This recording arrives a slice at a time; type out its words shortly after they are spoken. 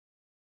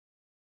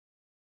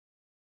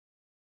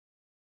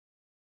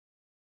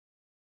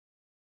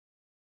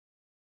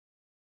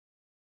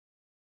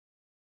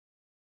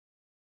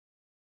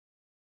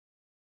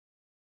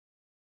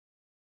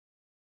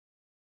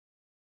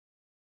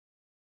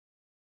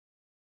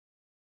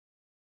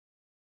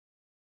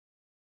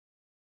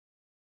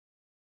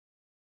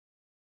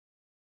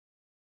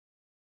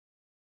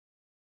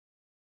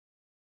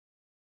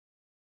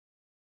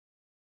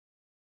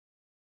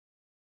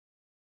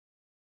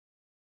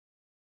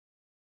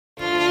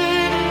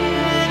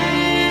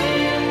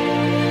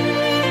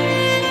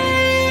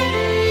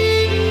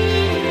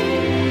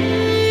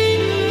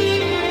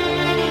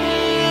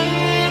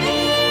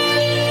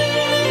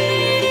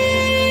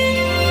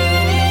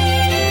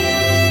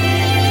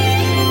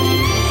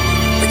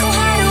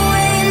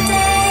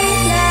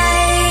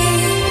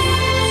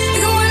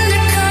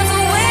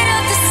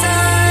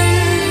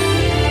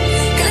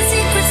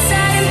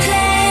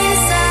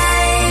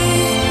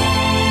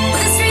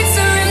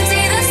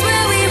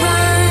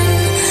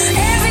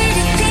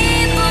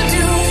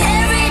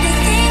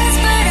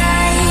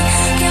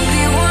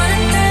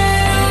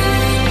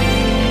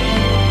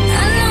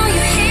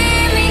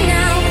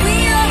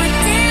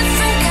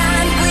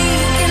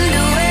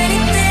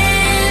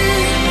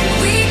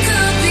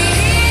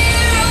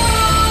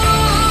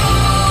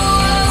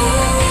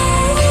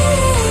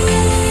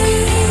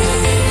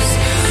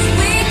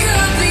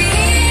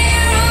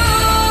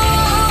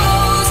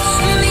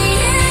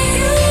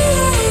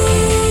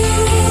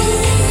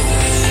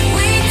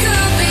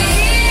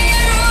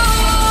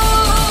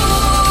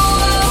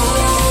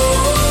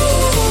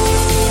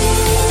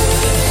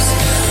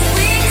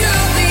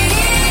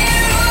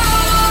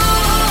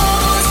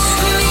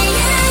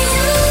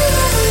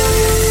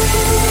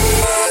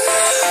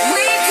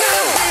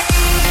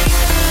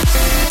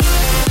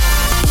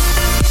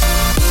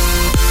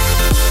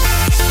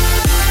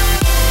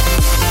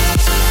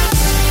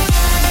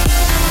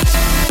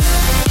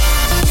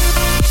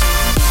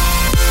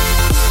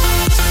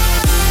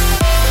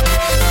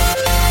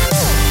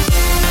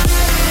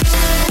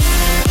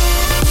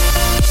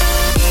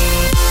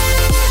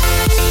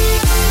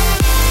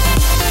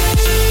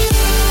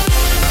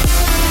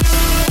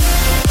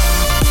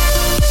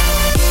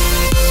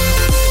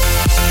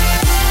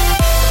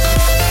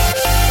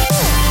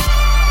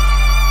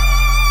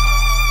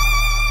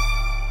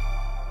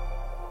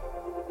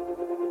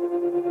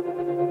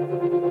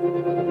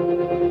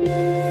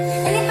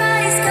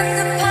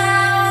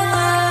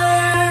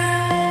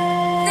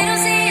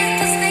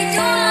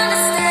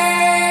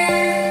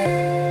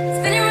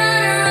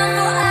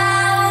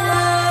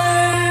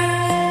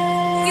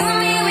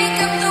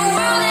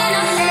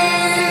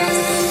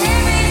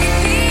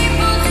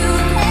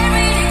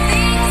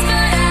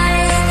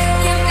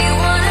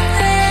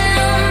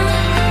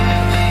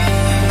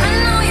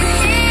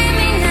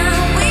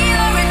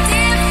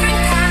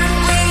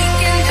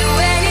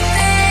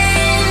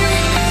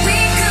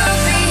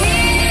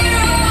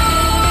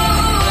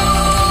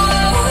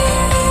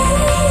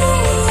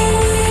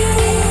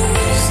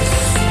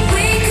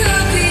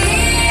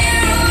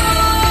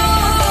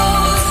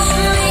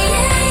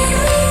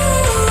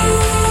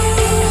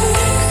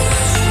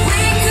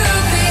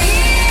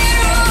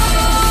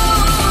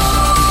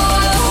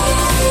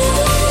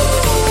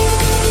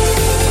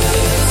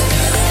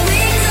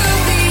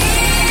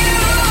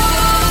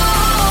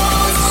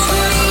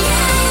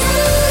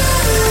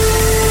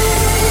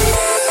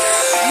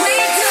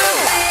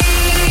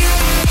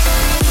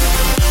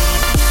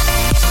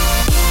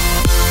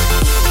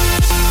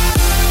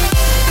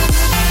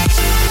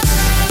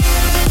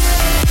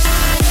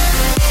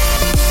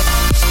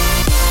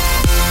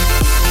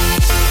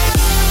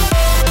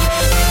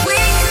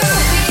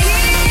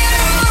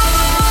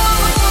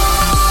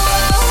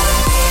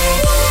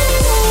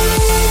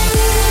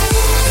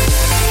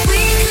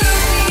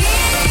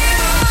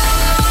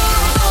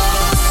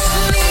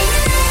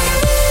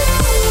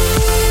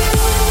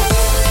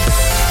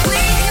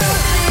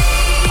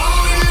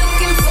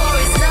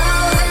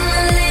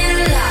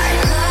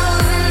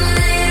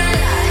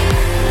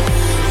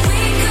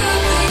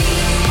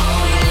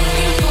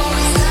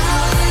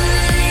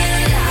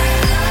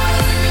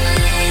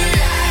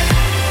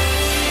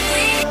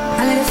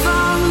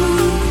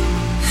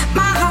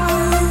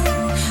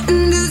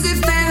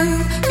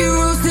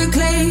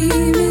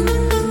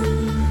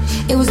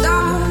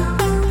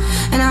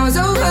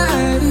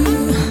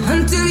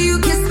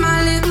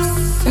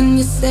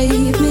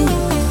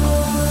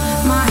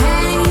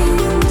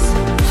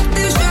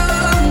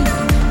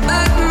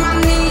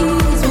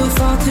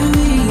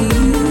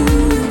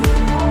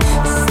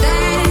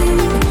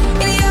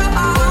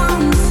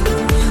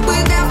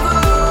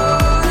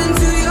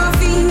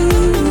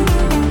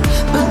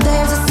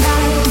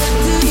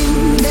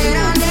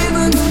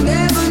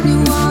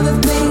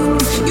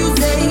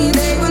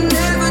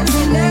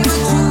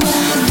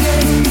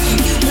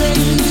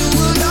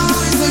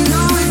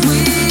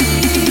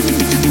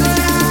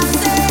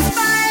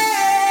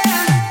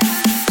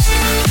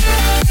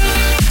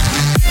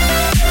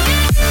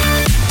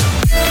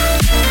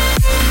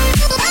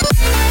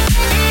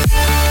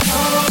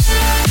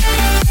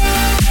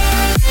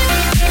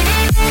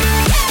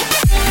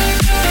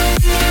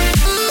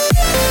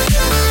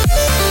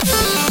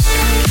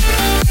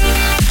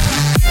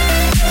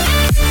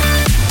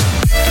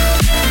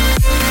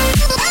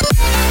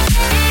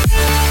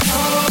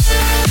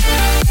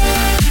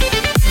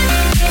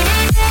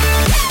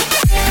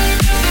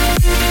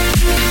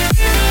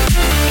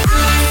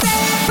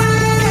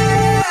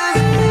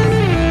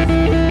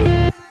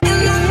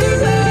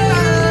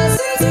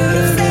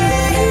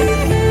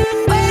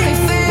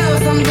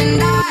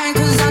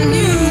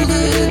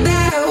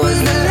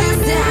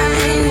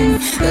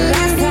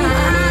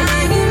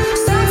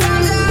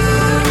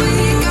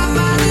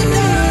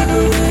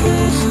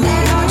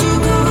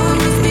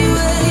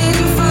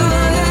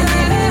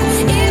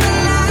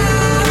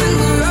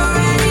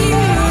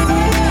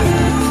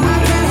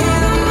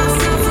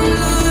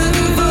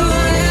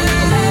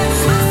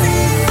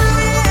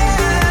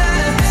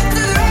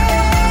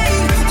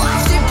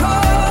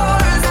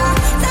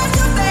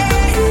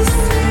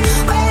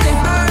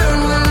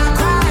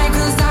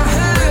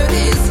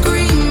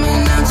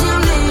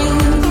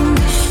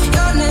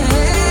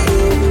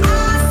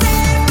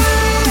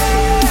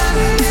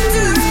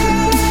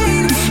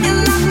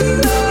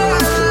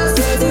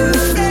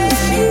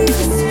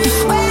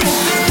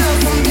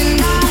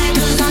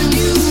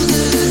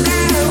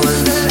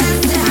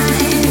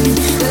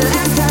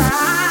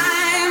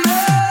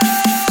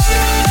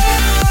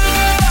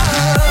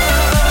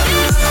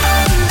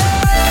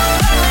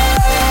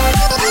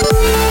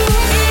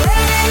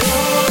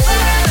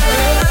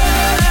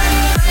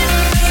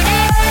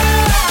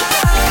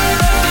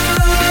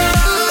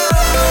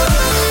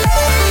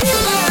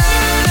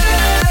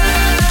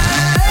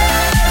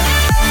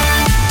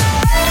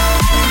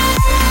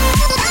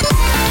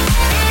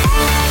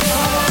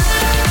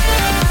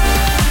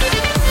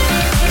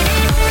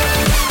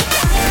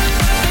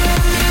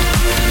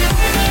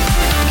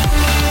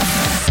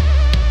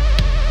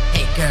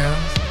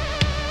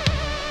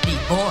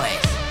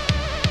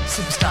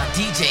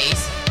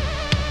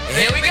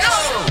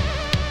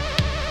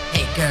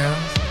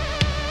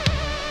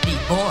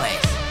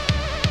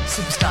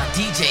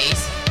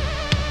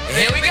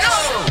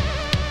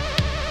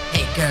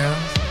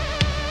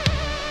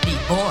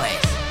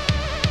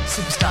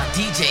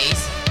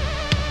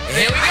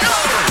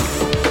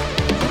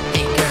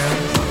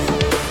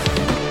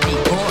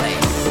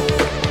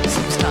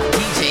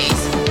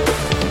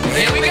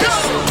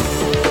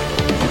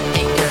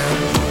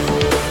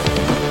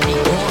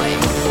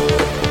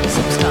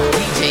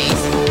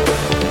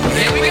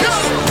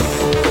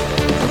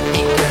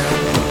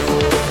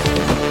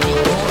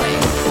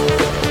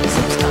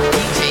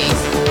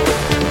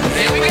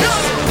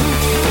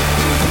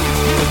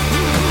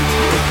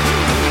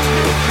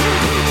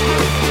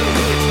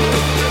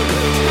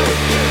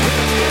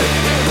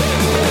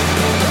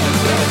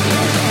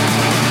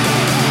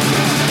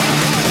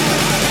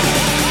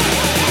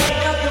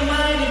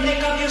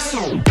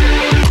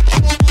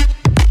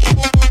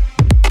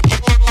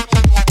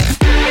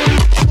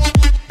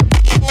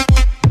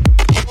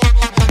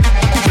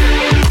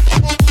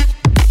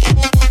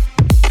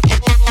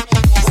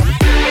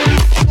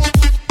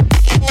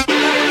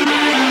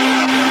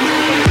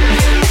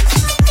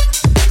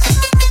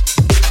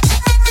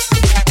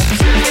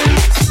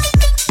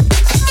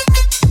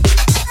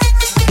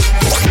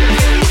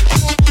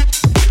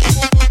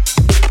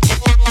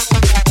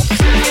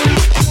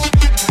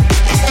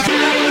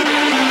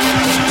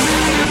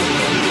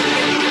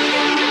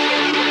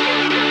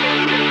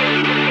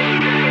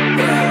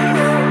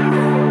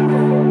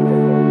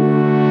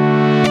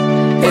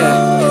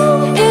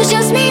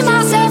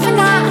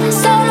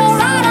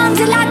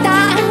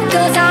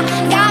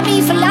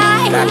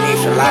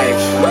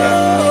life.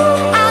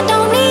 Yeah. I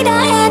don't need a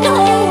hand to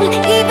hold,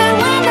 even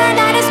when the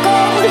night is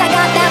cold. I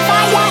got that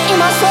fire in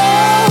my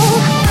soul.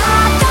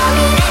 I don't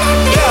need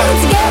anything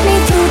to get me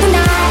through the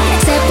night,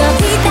 except the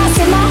beat that's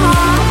in my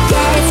heart.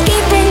 Yeah, it's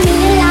keeping me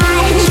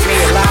alive.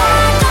 I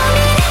don't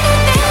need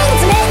anything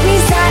to make me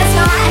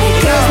satisfied,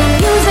 'cause the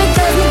music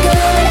does me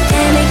good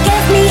and it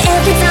gets me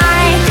every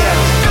time.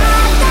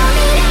 I don't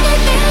need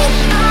anything.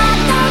 I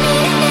don't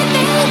need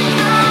anything.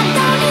 I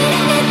don't need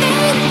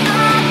anything.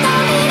 I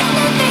don't need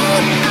anything.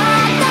 I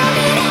don't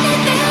need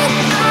anything.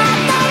 I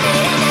don't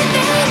need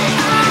anything. I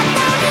don't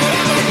need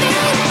anything.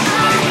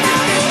 I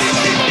don't need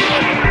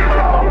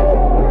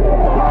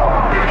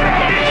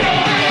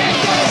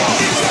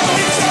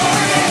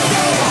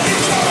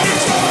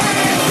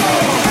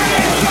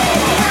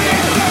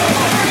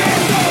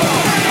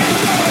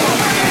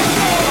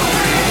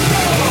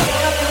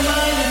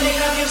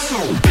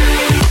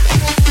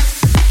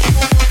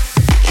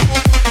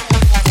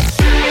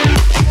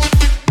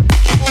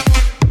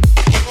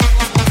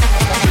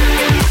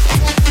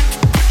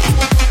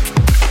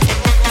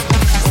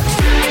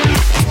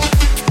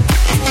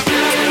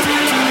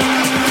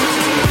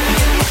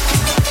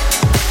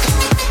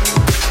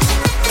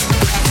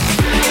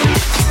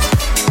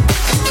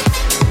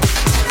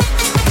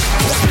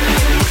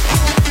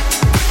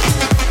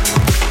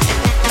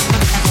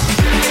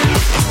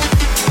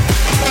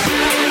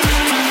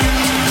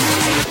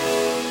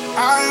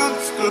I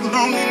understood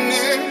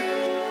loneliness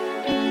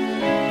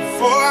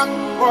before I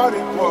knew what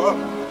it was.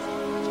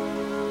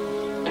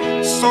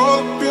 Saw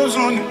the bills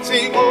on the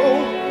table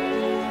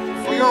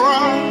for your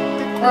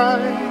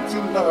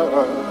unrequited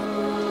love.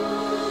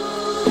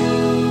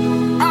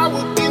 I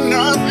would be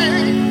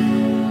nothing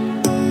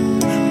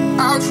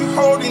without you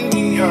holding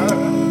me up.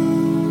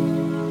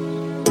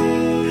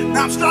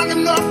 Now I'm strong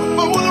enough for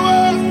both of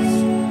us,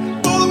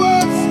 both of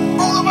us,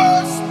 both of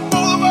us,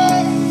 both of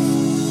us.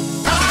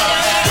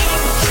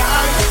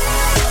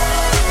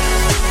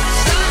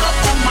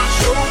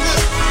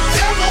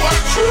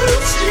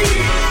 True see,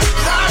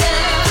 I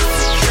am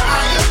a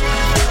giant.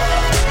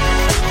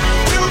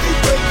 Feel me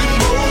breaking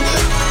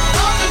molded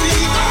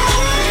underneath my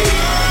feet.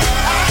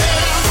 I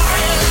am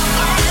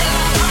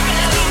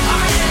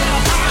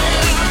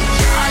a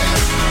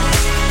giant.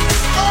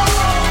 Oh,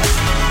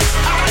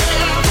 I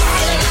am.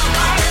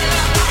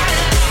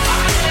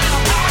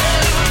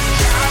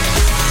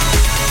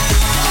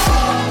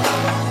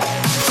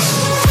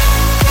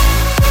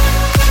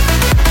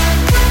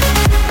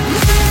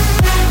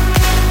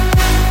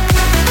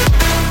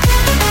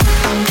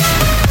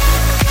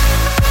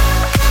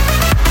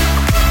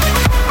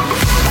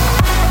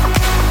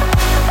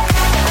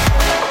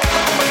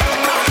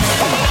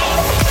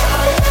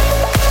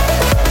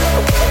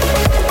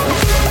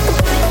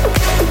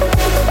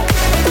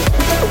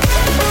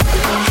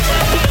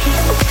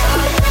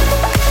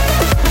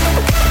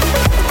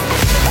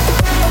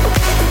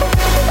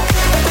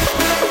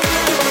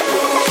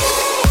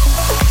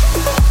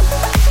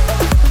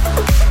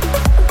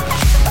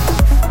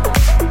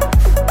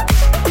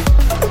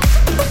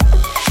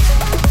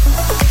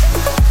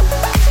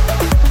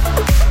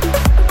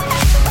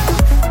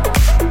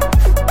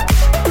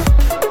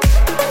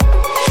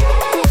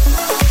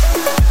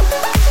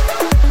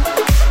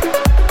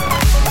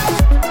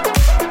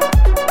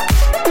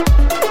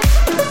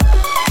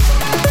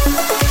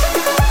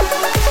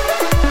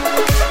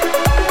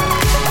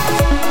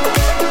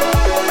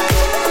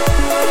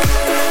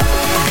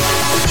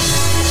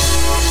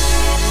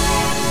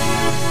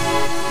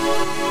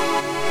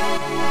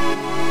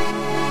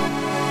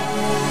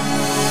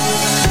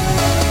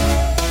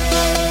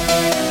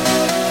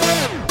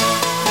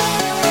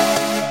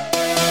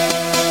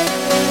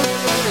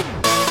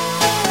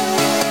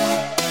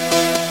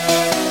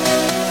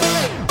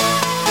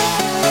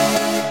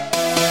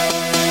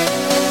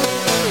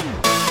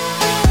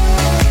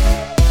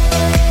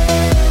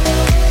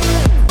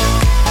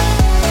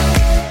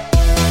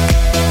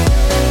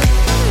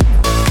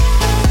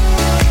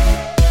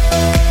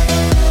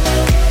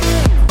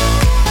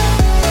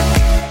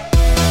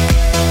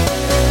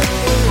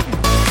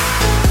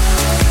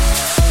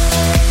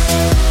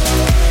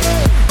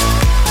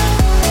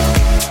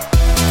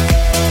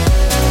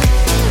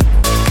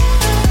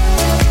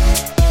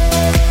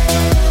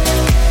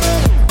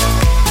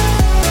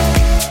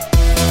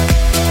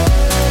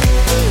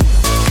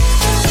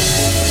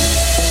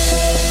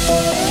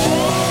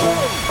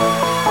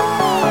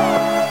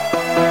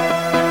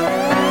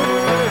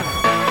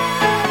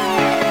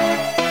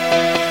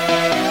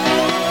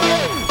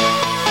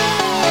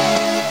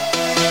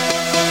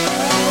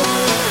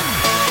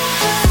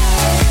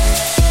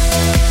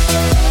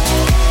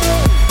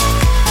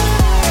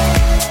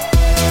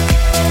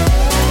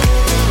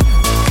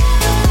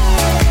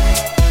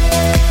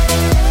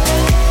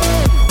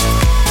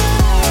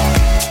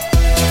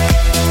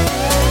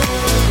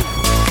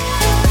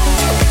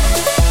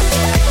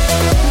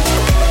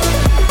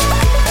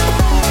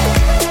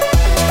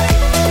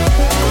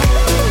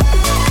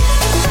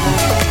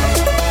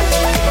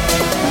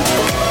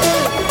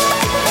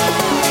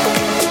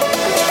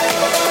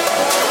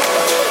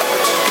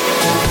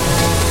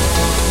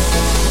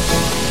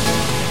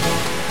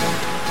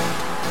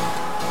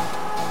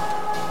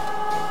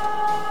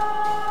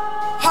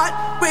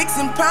 heartbreaks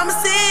and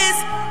promises.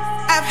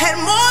 I've had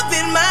more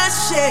than my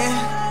share.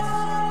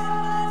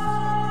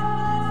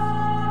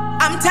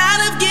 I'm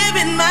tired of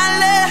giving my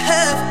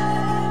love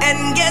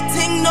and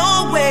getting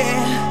nowhere,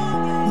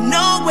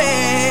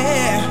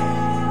 nowhere.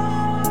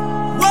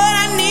 What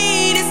I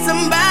need is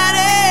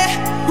somebody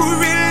who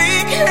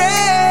really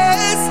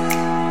cares.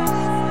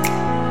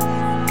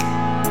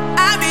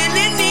 I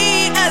really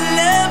need a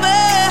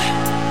lover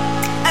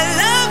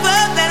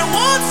that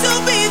wants to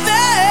be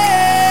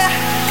there.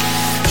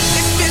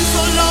 It's been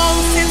so long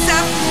since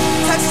I've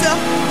touched a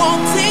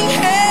wanting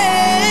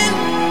hand.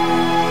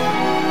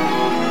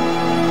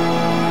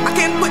 I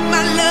can't put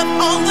my love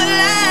on the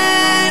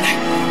line.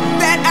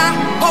 That I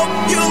hope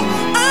you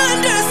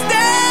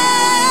understand.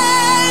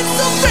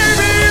 So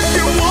baby, if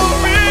you want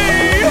me,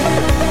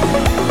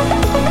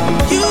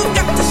 you've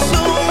got to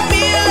show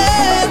me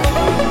love.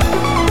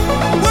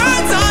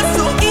 Words are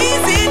so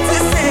easy to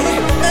say.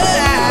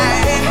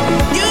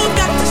 You've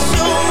got to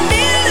show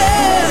me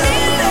love.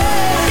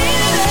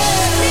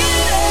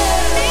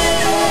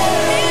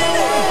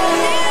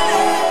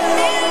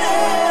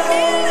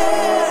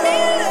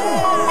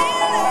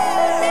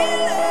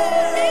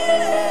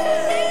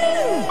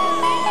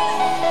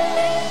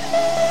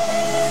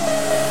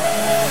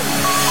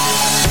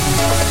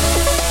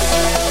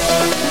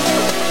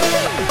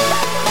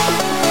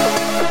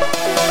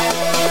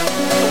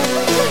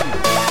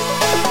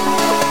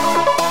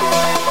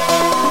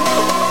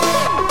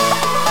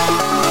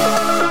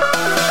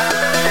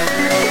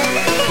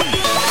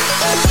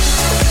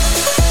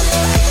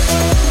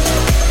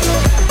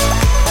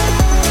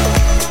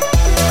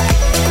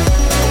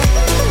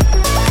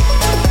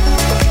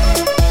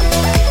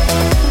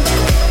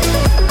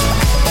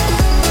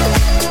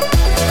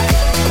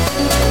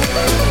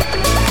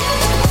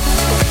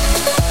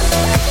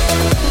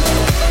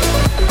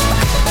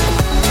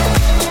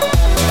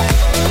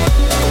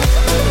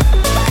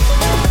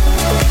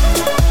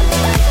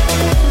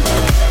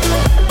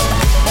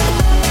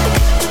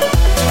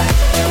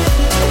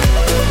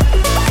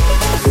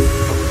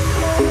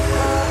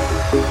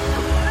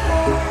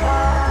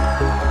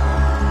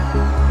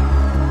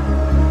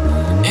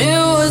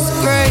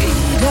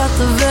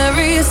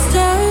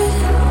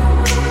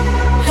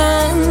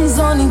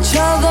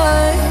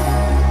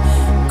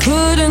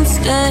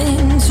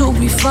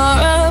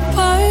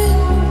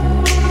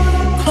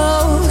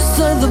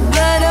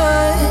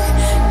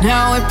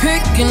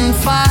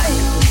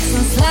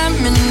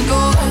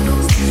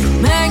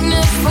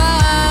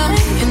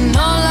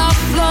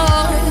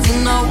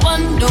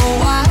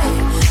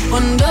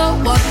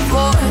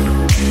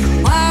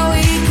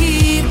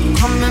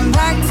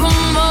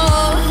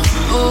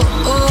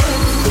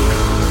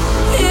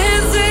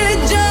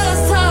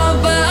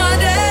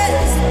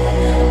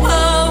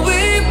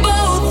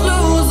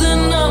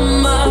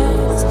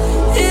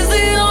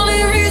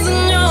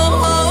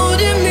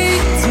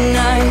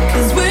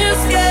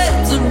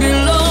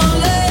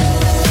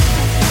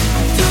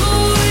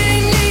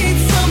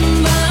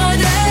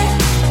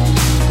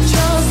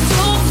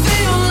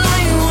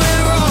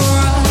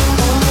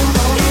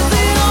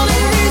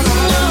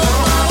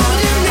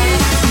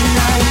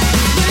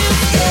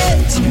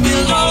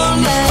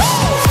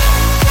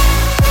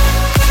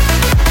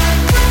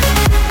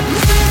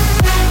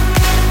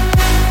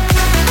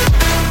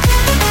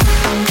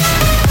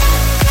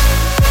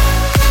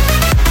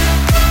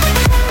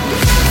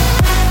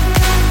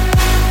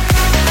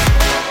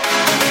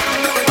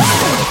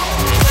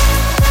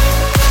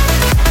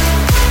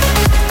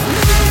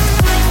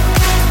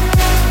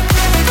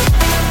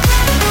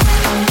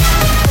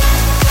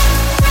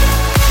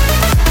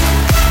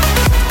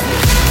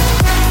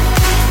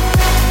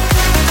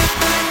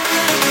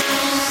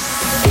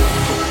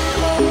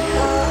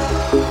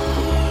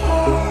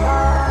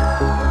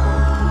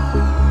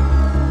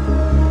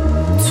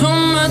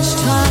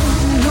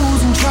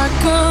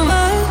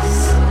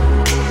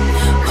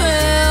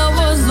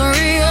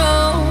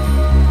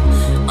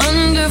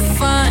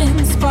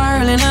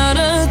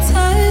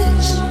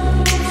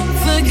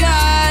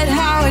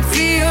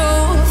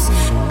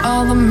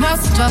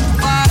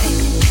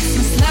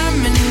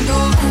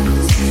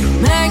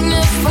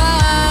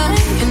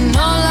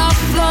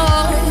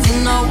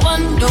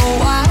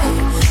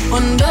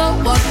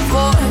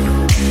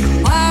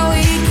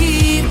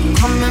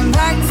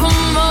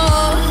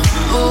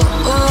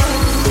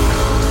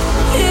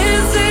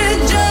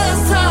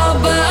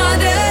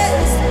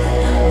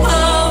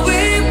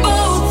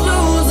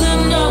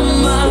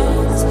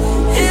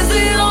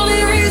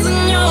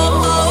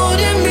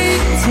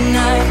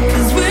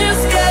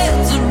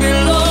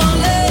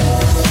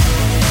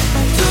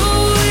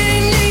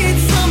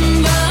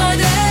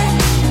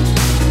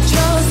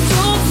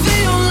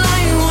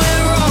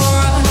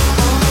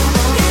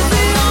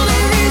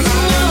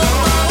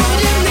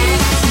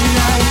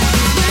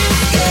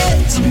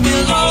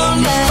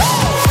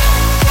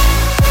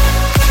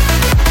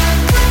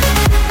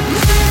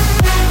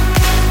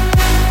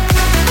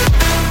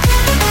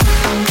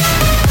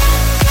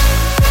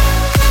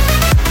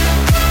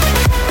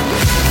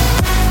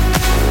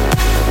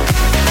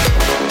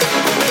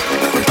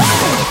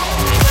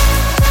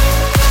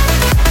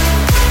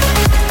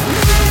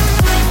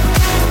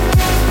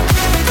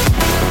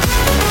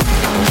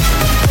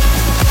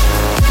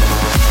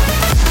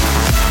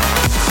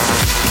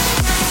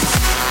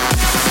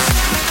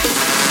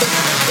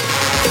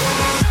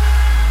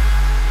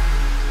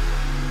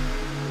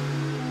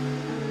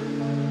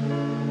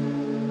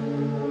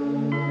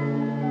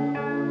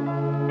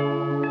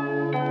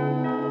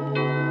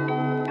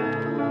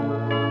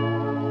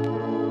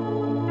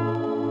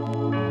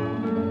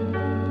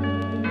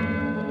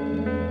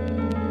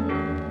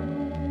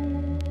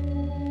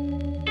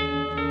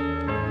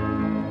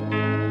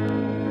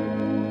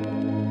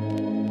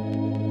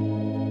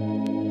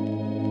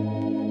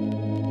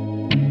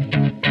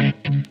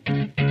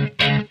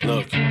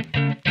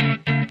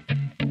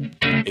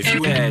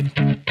 You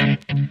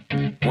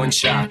had one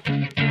shot,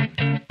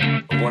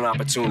 one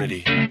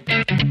opportunity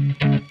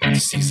to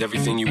seize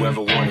everything you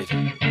ever wanted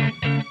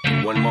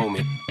in one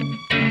moment.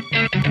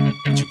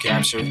 Did you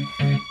capture it?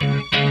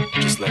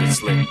 Just let it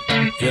slip.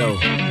 Yo.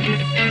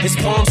 His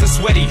palms are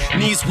sweaty,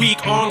 knees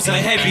weak, arms are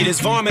heavy.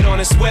 There's vomit on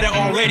his sweater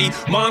already.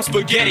 Mom's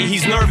spaghetti,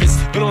 he's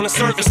nervous, but on the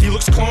surface he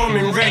looks calm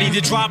and ready to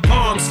drop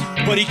bombs.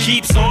 But he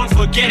keeps on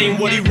forgetting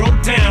what he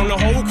wrote down. The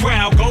whole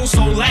crowd goes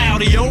so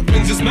loud, he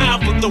opens his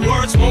mouth, but the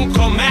words won't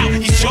come out.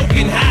 He's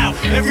choking how?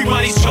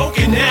 Everybody's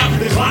choking now.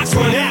 The clock's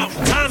run out,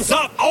 time's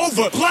up,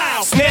 over,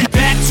 loud. Snap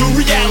back to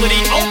reality.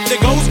 Oh,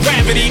 there goes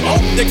gravity.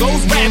 Oh, there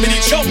goes gravity.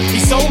 Choke.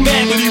 He's so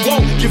mad, but he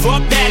won't give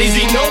up. That is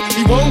he know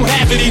he won't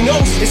have it. He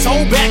knows his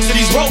whole back to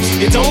these ropes.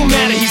 It don't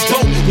matter, he's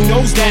dope. He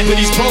knows that, but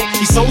he's broke.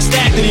 He's so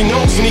stacked that he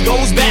knows when he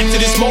goes back to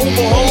this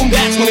mobile home.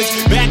 That's when it's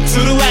back to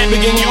the lab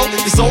again, yo.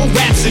 This old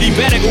rhapsody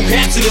better go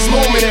capture this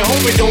moment and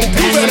hope it don't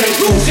pass. You better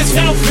lose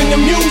yourself in the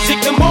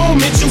music. The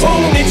moment you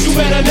own it, you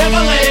better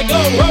never let it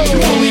go. You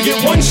only get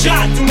one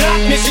shot. Do not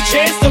miss your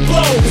chance to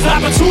blow. This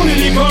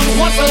opportunity comes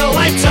once in a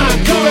lifetime.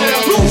 You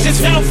better lose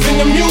yourself in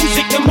the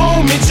music. The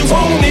moment you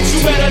own it, you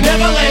better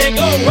never let it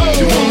go.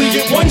 You only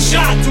get one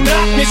shot. Do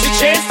not miss your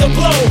chance to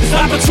blow. This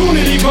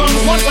opportunity comes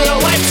once in a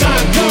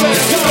lifetime. You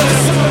better.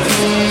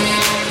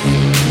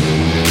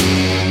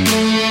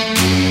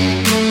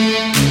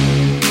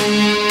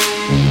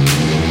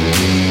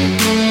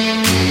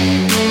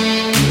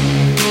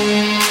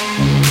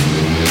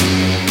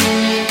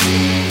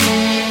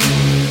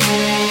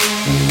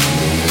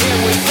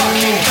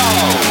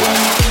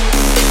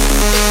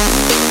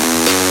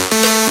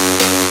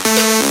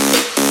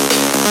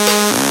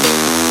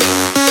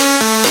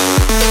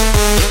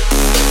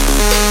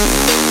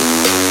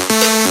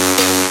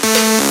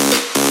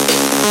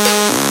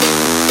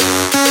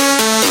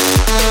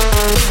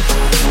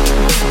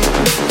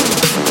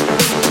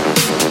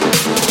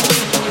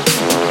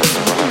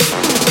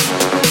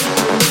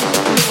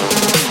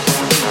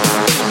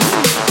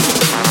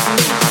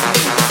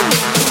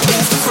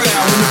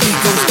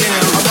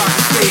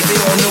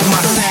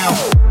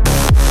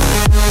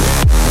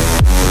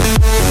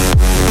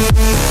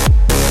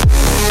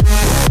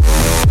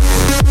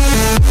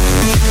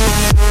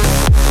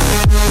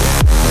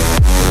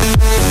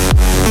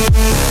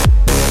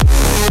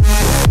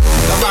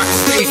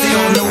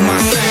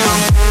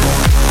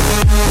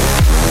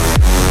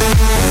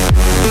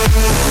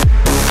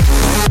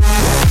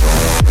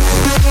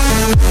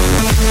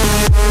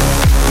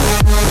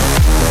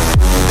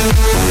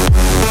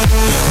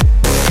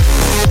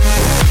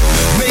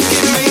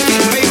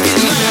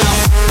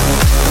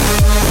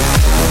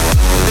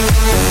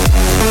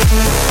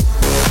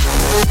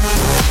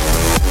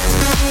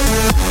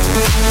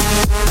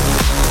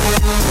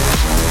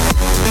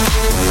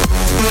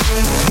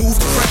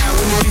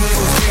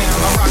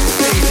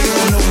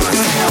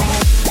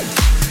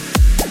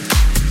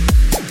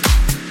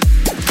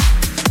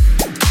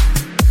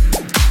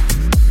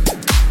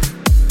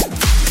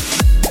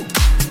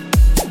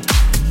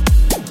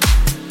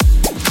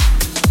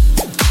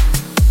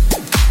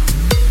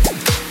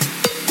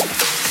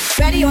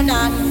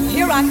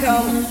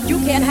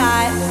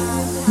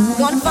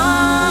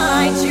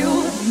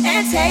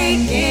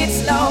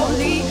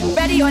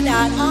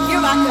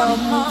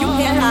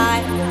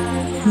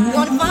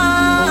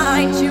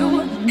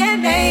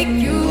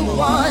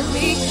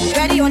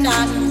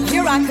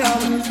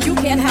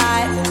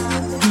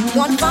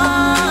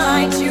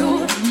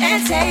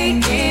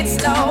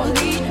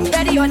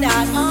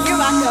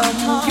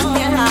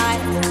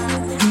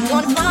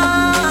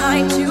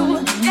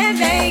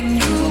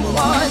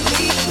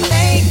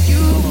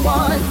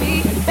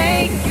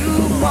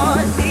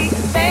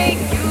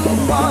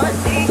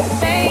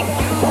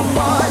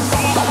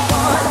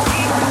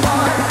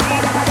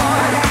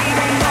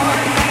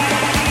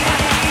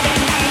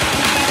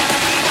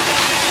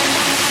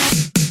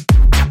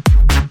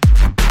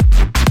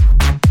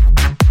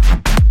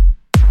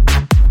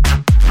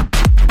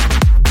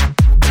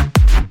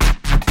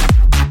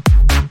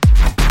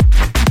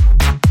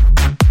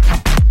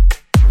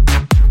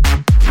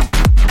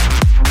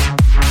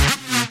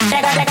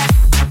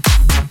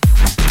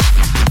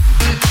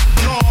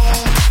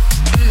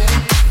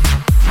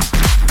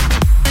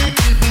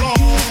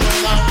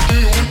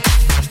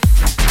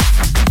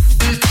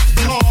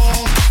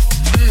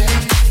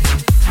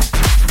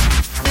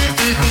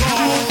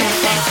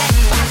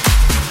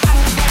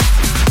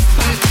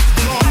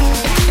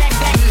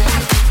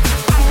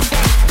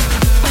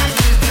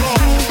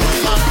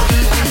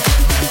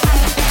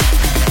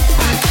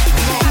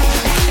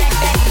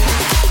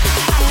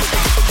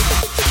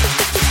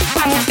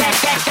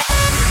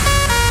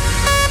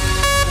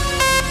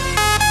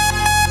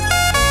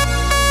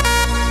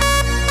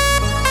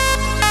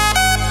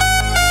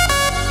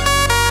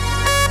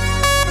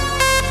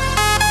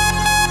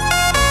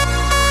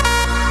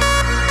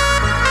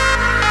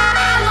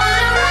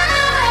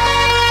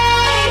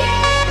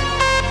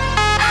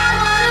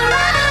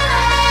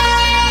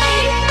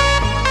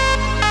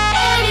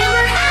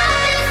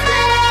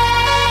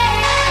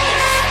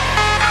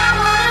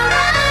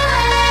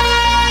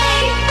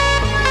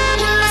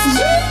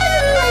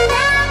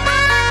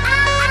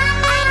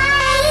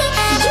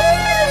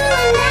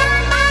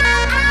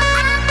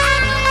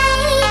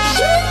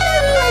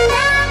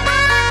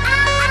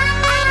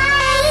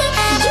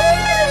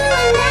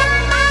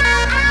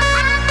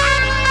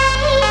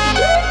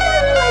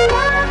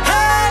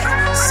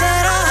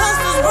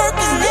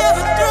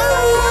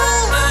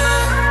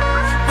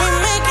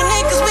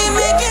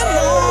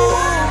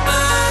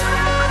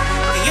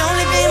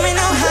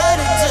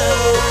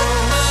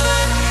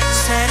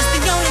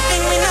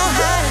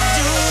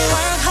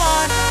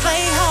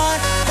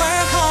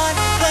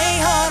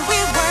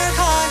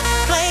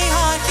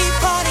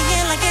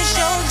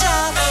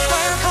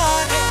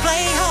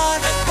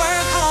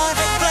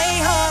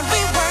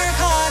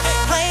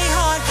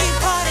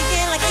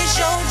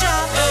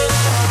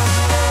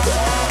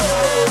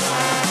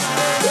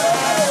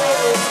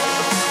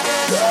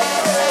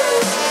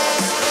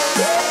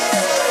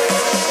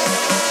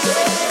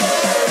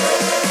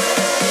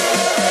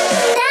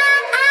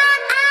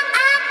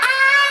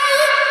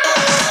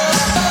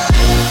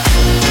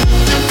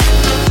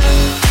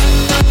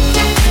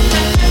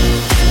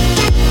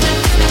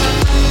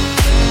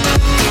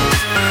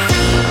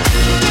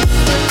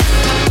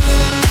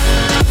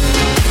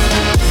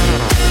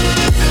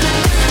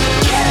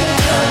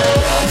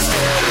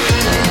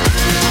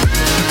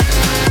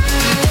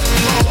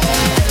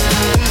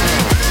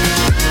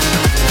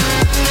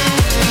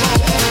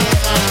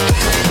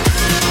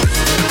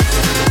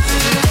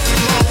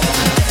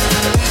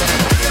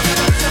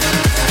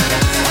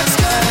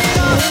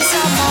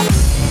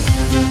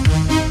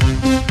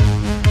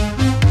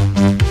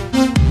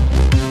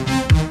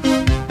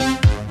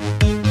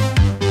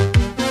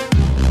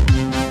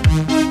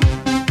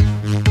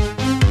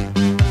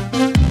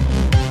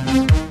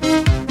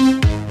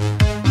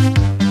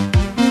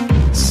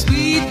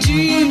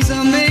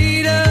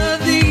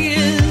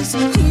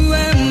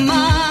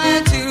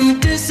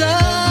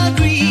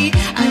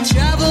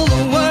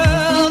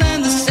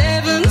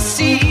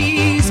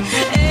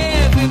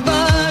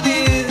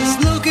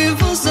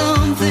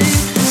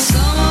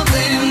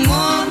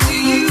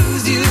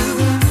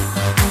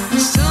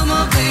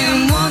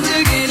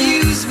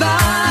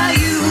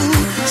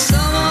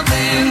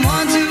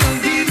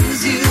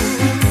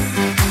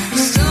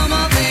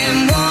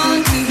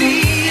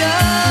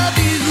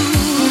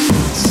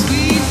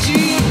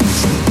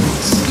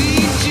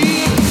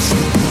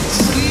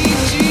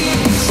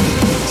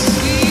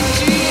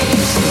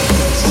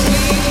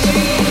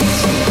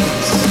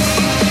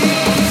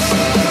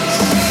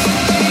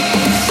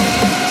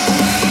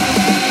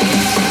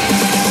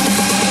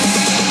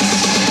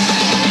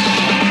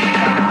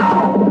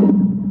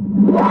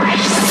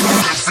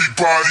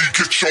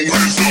 Put your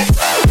hands up.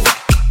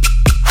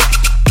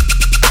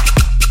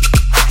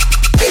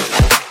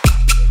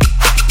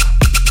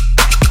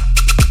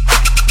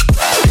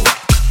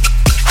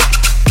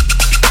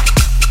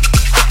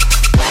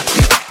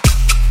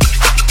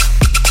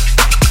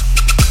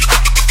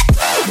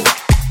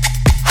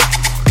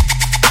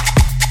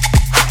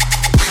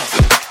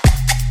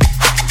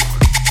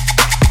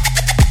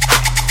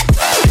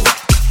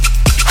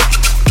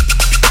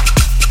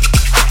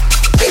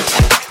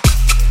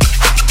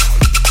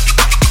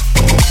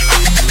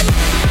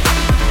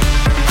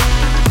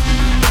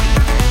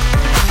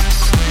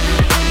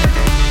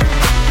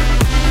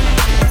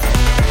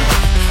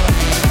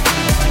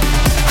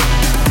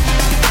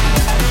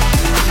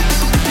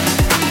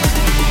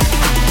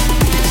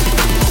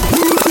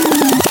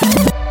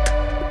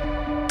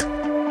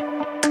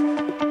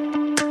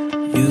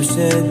 You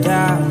said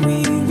that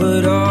we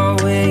would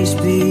always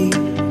be.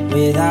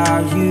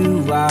 Without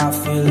you, I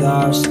feel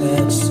lost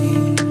at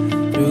sea.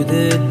 Through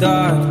the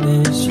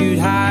darkness, you'd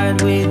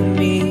hide with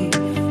me.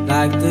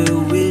 Like the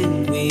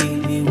wind,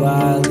 we'd be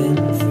wild and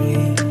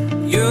free.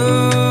 You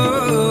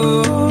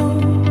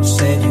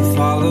said you'd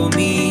follow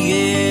me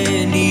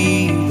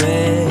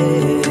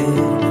anywhere.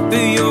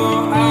 But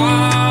your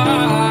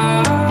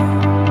eyes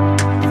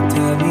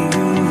tell me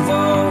you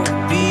won't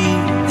be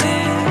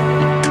there.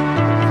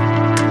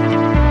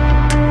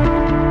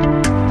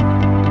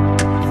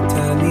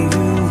 Tell me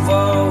you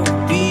won't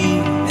be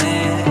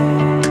there.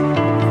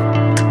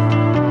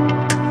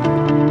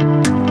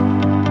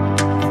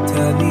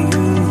 Tell me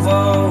you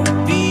won't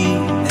be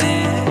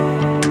there.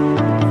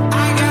 I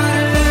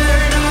gotta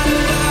learn how to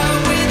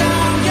love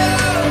without you.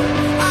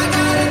 I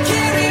gotta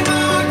carry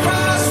my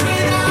cross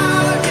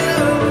without you.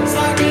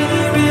 Stuck in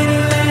the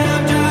middle and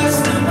I'm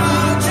just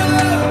about to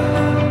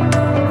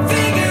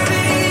figure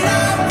it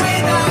out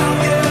without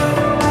you.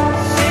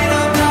 And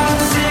I'm not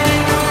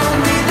sitting on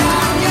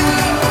without you.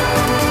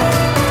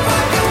 But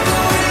I'm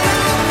going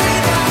out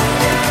without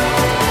you. I'm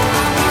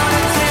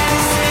gonna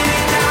take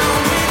sitting down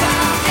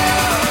without you.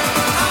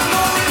 I'm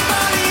going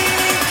money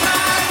and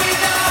time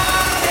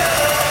without you.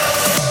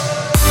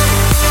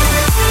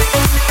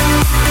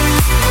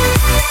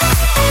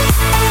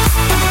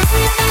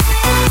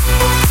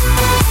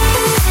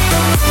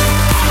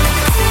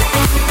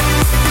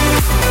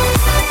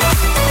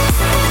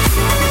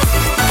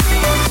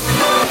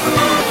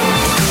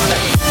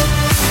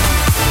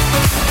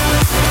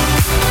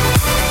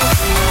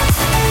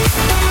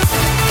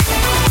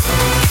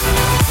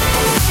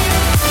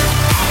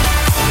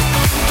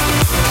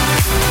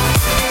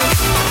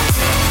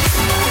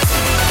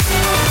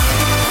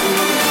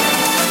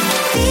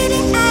 Baby,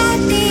 I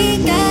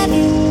think of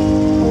you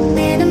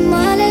when I'm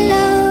all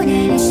alone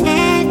and it's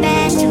half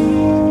past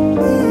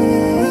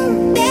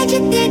 2. Bet you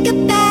think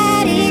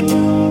about it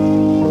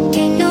too.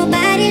 Can't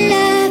nobody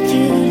love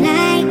you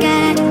like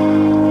I do.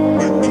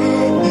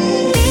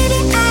 Baby,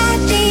 I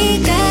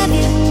think of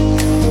you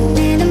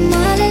when I'm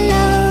all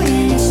alone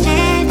and it's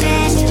half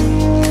past 2.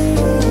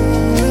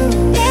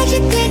 Bet you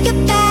think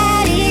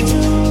about it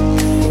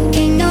too.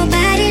 Can't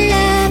nobody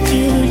love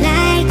you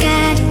like I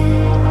do.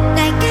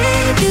 Like I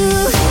do.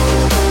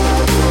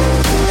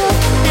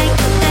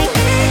 Like I do. Like I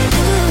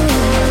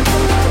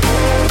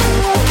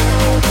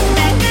do.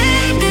 Like I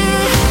do.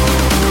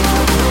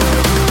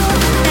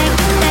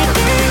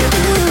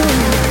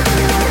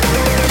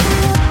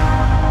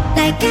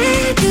 Like I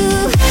do.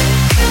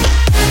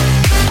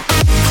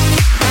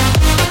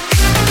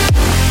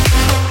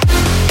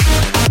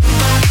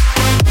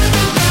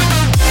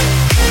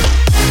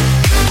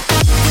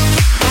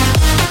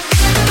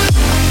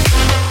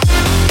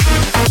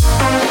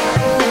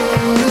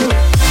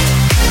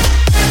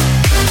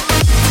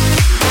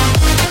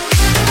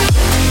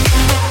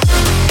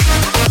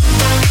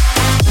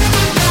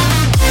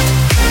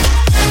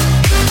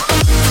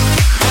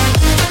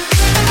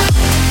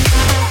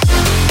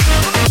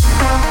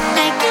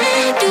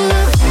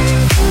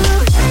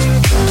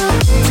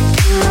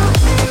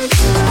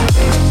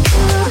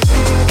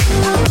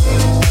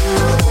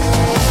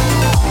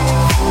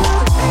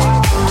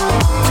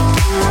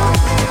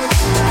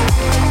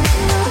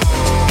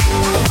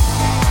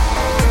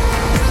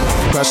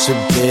 Crush a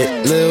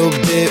bit, little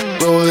bit,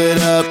 roll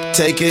it up,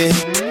 take it.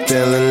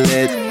 Feeling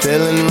lit,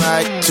 feeling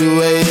right,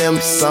 2 a.m.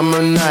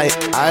 summer night.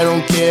 I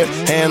don't care,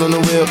 hand on the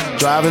wheel,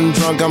 driving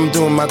drunk, I'm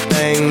doing my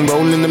thing.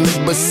 Rolling the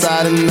mid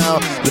beside and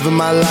out, living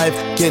my life,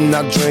 getting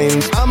our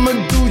dreams. I'ma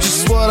do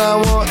just what I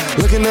want,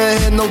 looking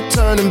ahead, no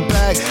turning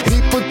back.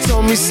 People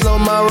told me slow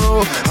my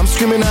roll, I'm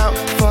screaming out,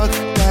 fuck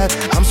that.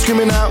 I'm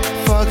screaming out,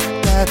 fuck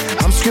that.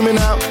 I'm screaming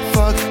out,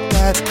 fuck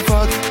that,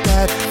 fuck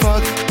that,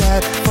 fuck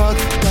that, fuck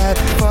that,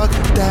 fuck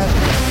that.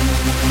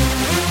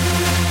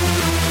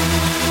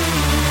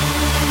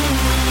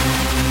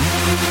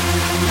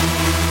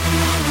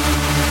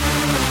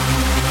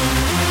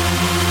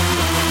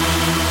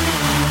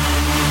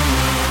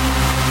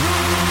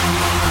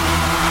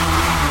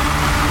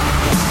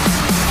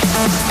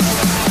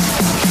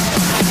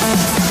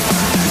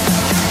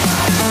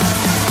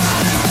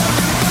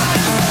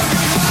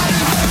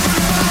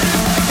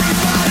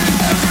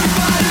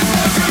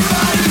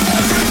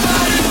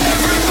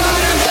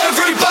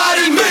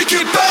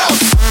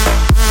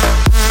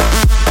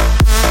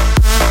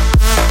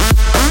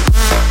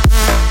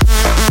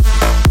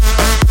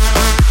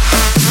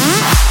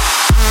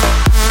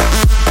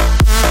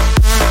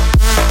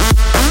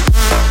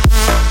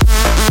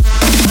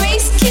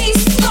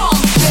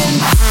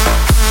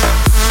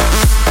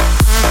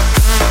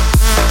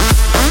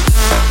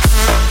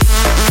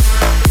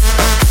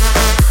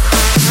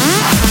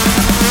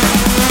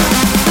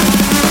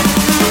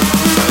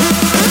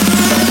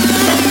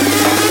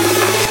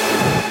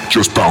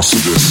 bounce to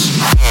this.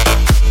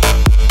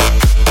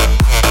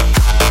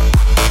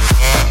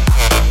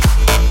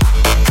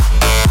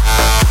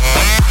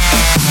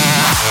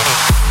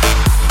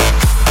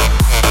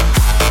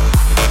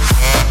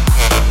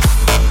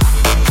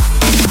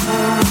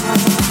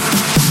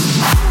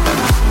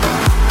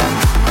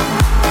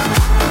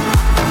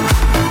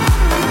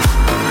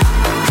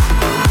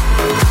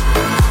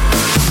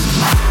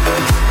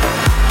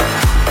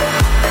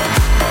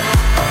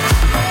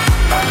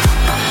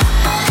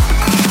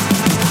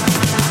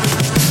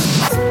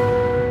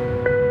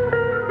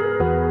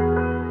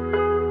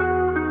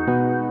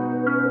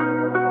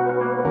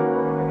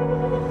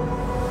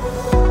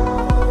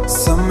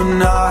 Summer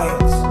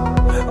nights,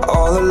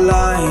 all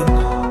aligned,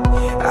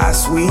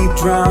 as we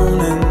drown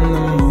in the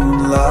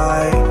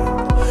moonlight.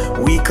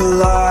 We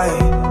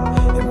collide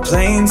in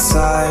plain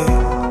sight.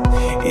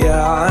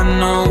 Yeah, I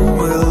know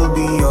we'll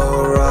be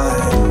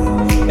alright.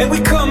 And we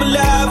come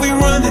alive, we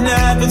run the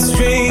night with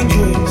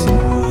strangers.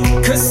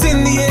 Cause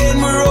in the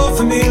end we're all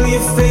familiar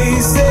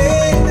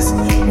faces.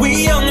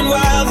 We young and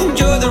wild,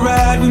 enjoy the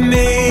ride, we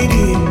made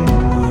it.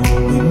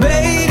 We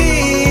made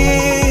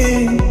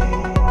it.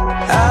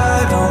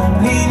 I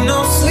don't need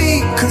no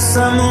sleep, cause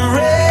I'm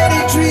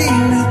already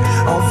dreaming,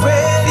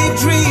 already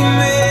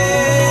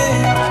dreaming.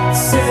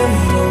 Say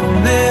you'll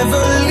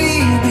never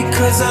leave,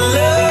 because I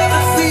love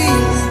the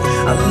feeling,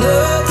 I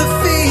love the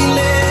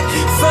feeling.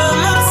 Find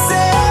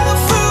myself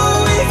through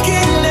a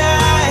wicked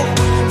night,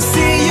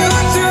 see you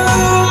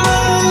through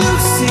my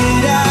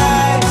lucid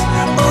eyes.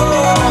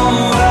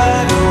 Oh, I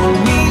don't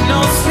need no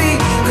sleep,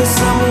 cause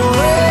I'm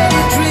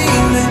already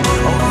dreaming,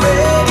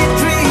 already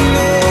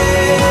dreaming.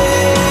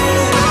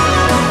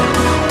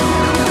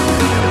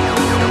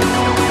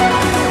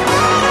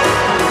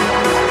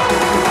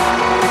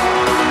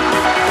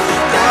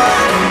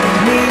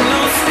 Need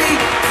no sleep,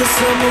 cause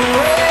I'm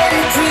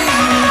already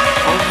dreaming,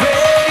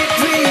 already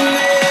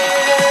dreaming.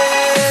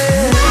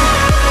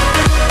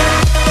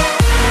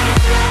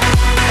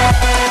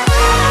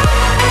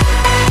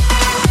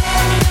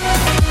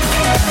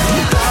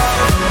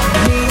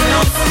 Need no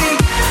sleep,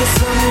 cause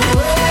I'm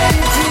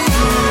already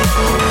dreaming,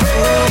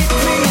 already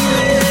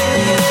dreaming.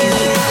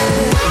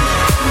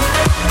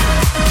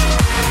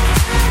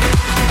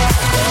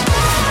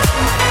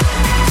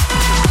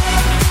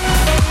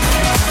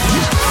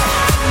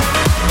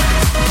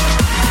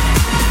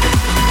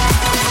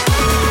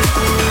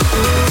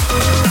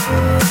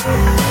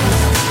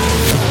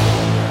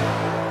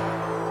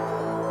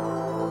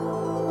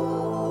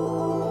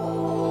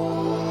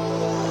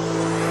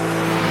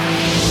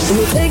 When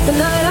you take the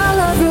night, I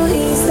love you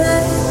easy.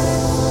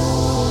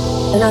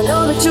 And I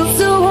know that you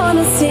still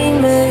wanna see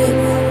me.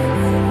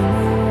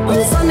 On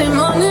a Sunday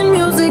morning,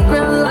 music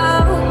real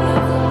loud.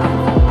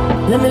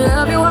 Let me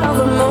love you while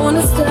the moon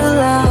is still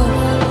out.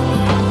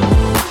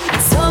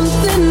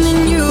 Something in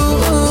you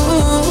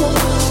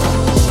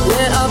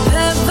lit up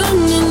heaven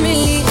in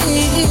me.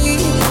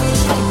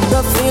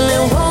 The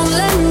feeling won't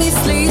let me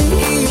sleep,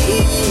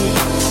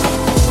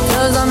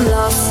 cause I'm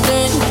lost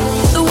in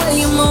the way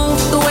you move,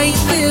 the way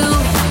you feel.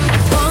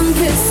 One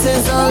kiss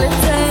is all it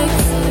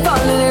takes,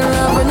 falling in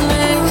love with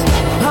me.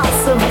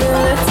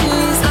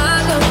 Possibilities, I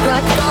look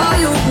like all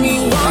you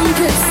need. One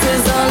kiss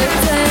is all it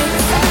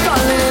takes,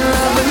 falling in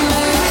love with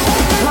me.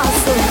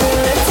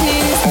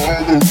 Possibilities, I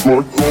look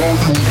like all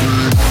you need.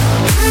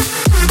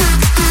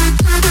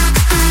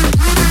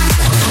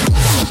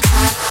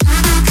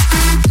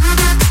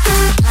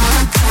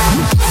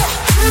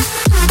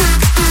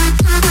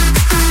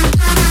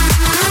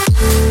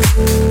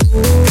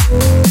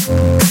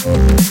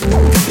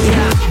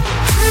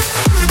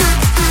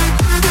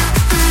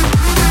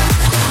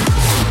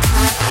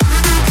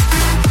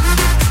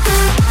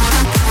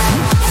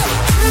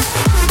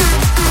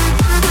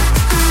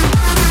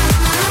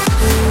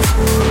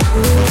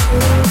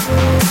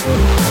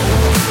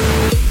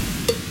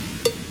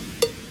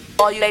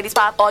 All you ladies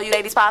pop, all you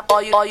ladies pop,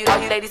 all you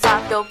ladies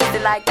pop your pussy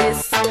like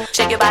this.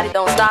 Shake your body,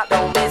 don't stop,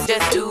 don't miss,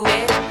 just do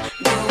it,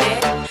 do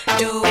it,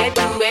 do it,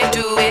 do it,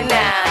 do it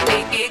now.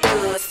 Lick it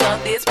good,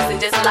 suck this pussy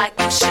just like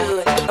you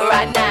should.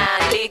 Right now,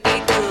 lick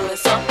it good,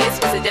 suck this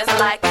pussy just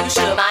like you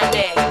should. My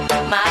neck,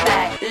 my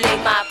back,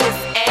 lick my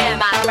pussy and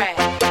my crack.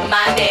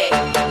 My neck,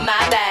 my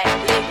back,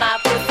 lick my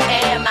pussy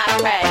and my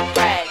crack,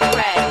 crack,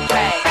 crack,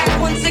 crack.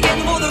 Once again,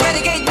 for the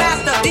renegade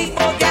master,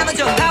 D4 damage,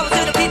 your power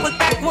to the people.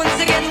 Back once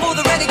again, for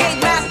the renegade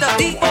master,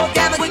 D4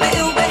 damage with the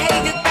ill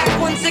behavior. Back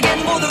once again,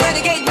 for the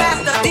renegade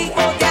master,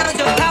 D4 damage,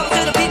 your power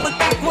to the people.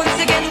 Back once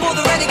again, for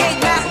the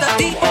renegade master,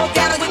 D4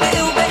 damage with the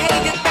ill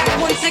behavior. Back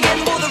once again,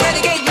 for the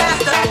renegade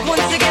master.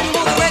 Once again,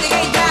 for the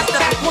renegade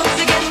master. Once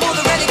again, for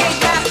the renegade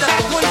master.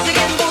 Once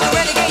again, for the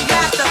renegade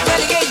master.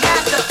 Renegade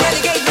master.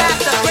 Renegade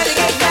master.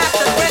 Renegade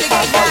master.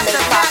 Renegade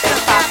master.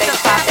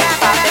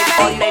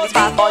 All you ladies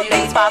pop, all you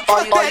ladies pop,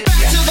 all you. Back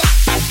to the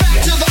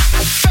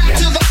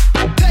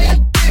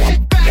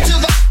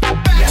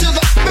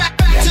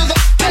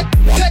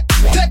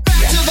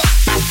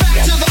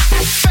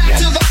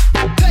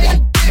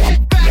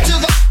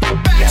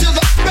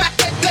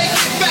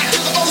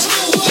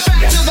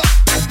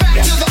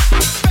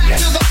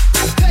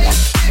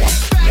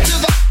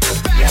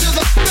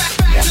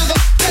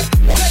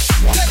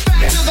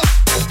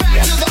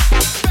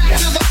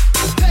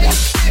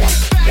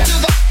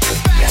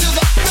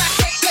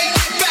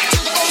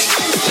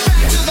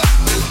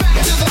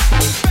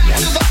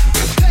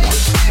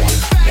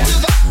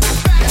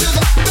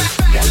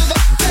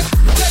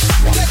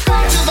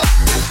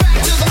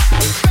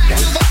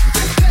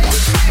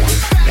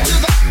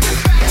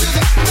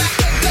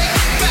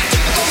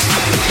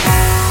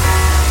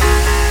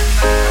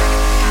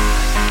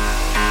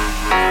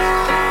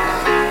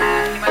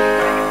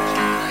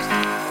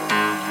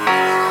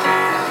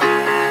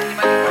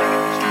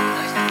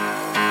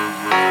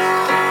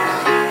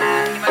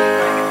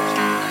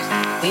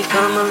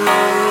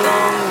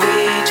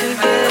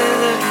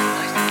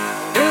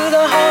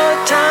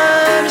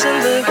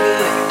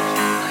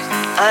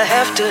I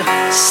have to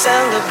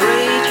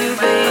celebrate you,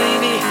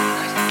 baby.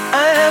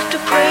 I have to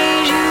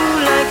praise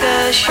you like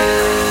I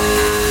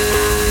should.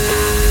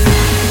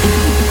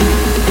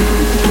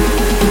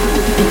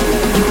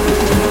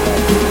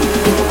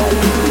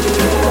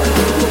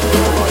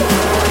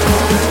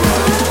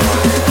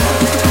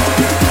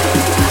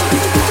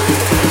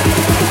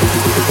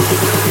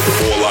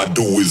 All I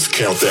do is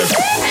count that.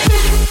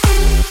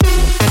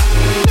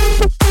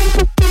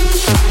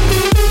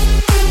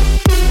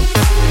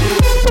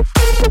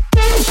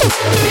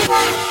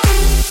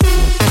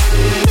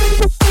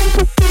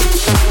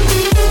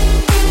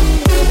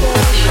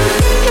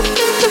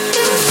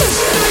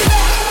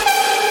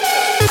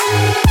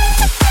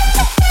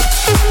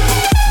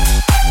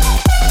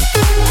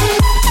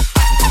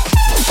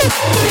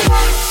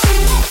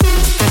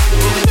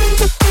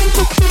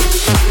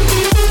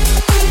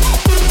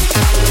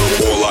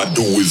 All I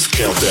do is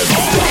count that.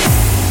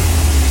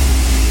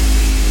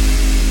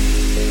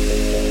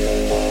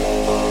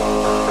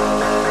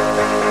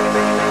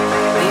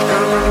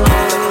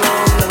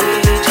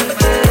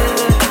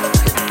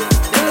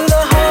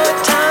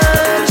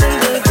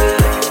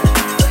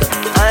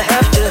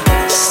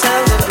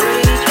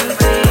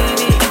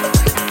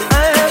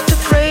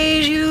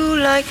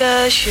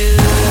 I should.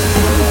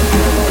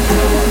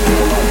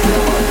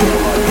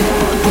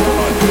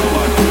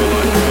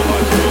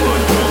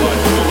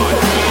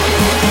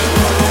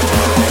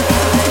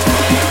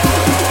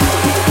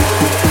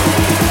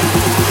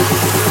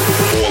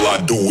 All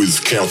I do is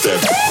count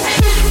that.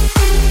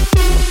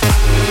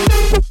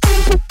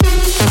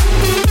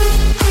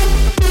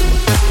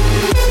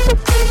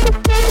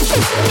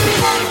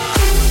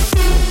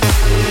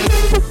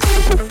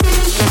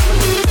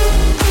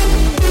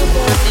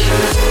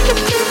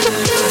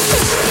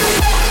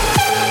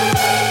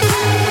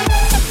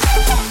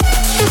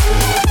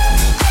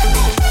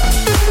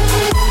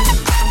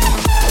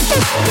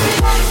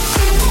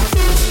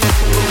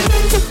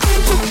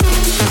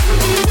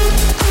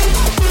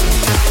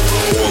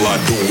 All I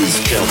do is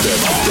count that.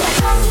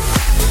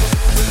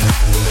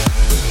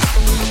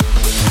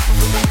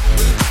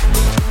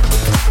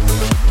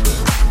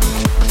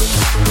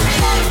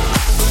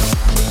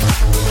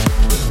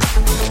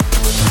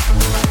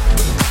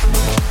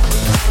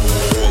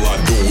 All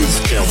I do is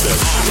count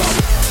that.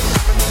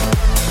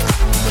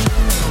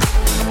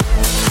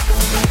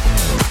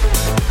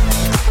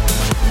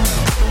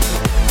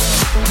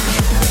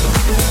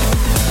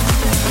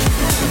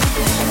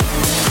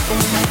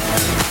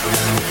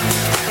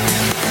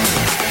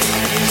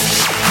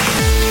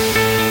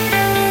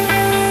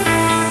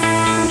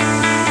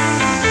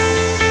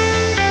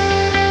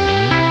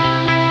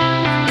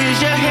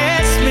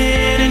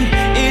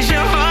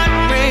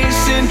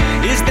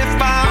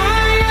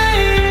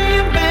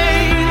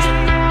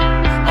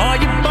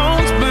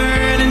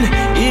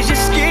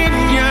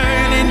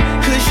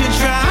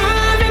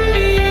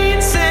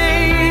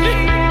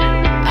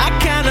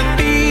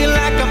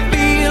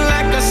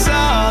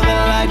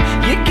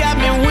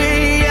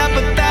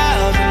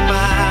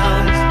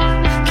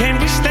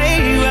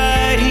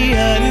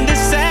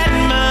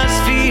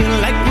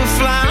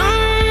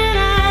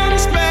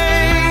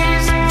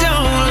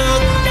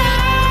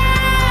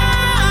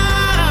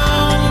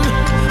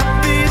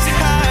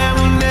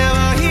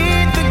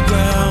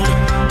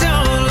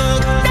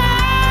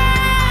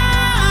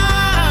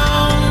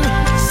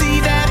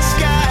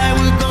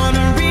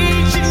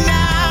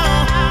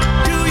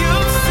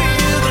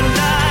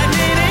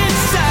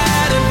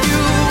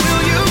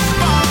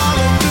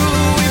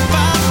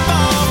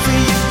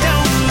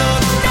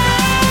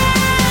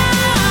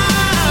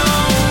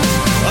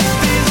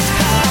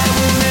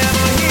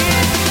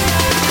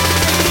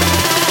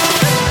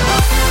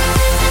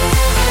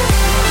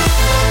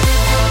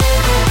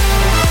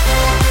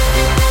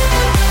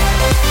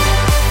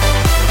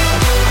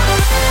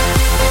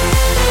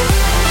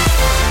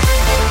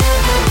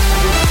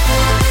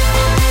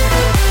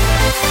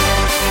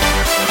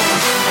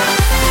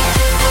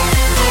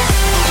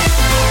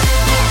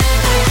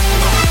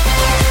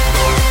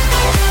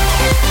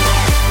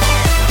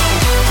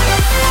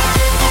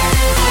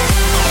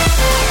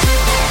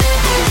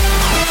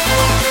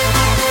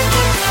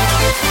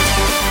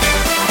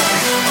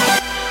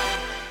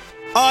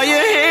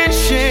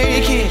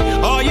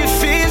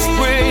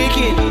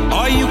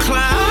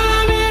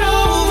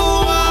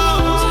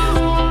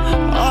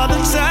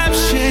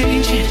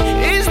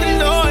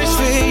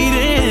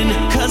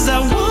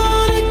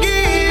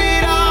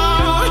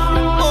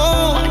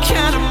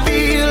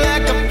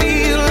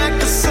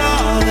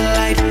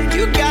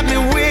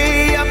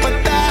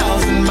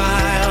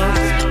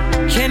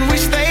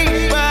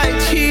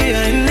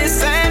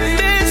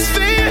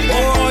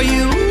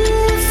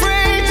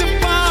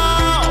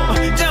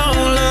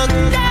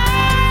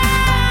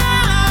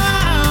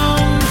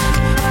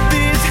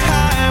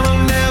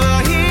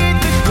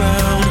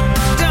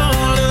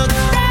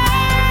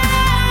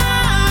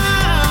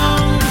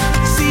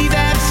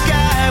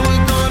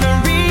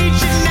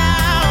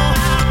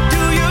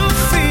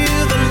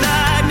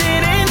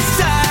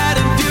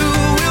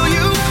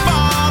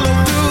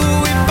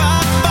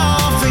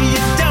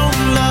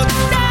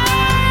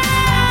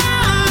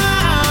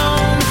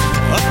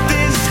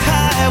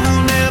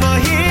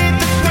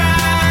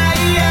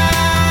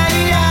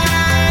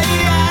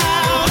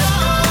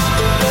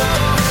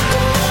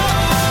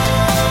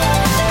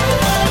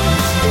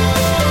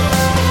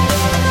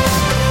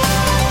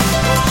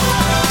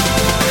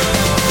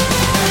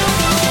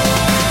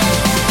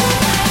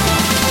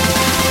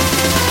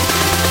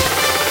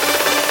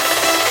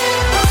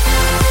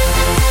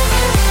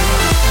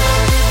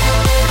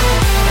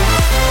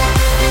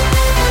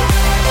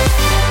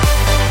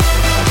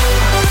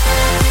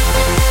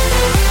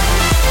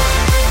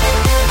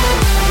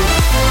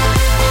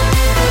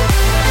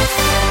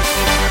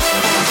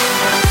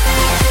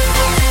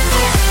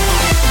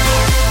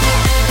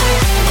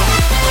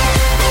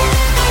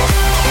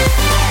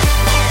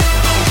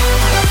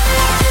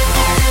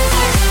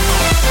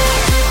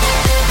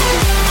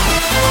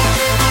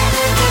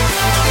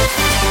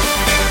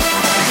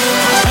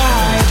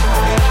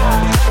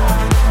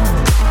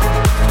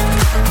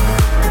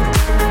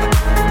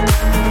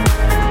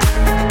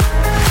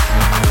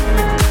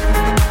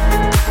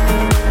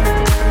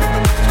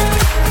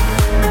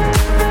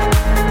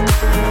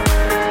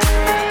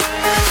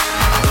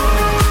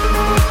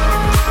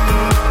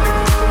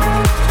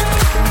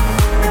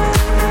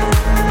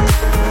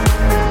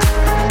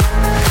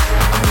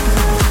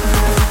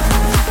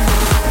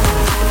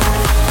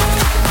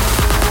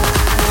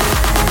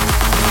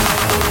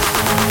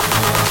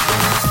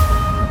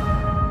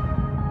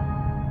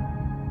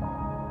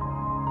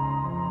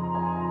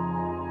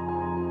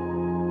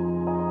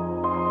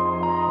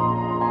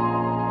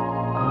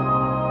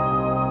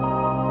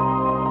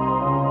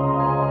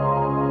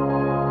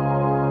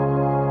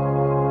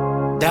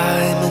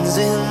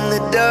 in the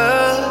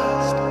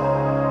dust.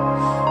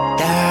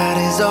 That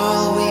is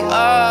all we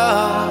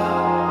are.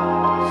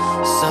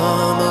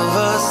 Some of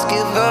us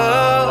give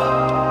up,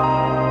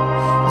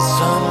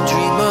 some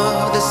dream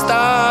of the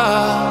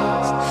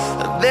stars.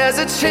 There's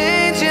a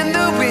change in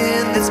the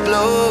wind that's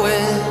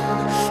blowing,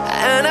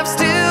 and I've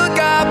still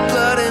got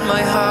blood in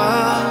my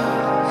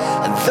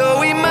heart. And though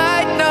we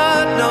might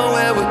not know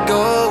where we're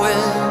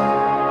going,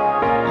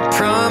 I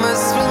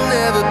promise we'll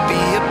never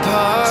be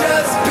apart.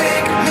 Just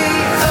pick me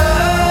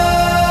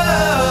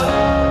up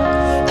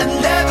and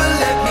never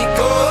let me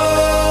go.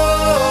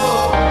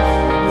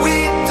 We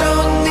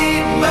don't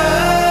need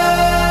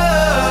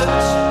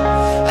much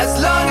as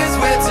long as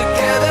we're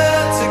together,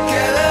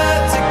 together,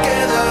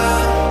 together.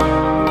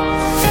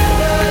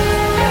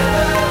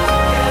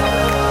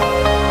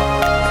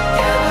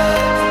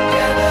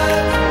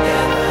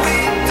 We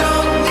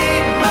don't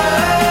need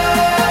much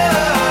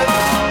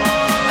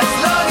as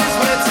long as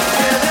we're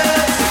together,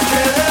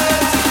 together,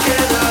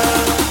 together.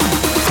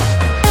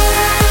 As long as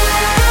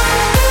we're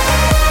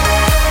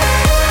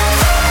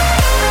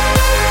together,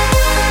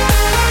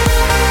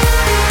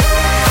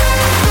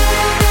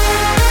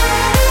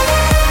 together,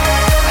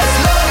 together. As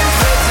long as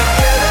we're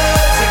together,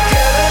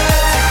 together.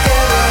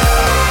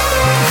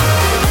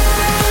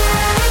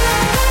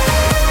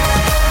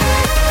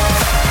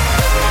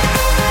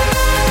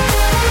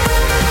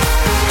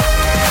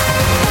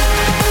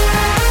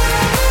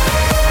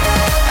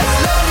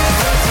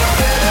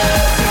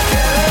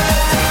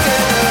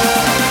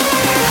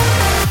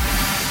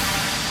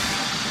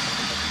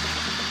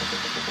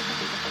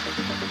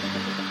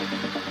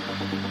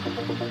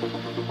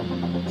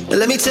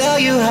 Let me tell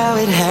you how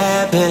it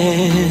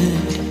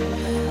happened.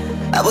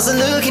 I wasn't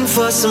looking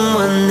for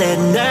someone that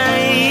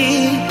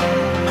night.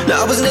 No,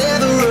 I was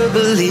never a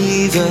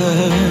believer,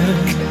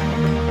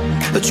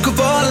 but you could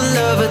fall in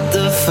love at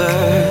the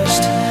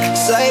first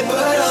sight.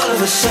 But all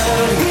of a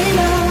sudden we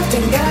loved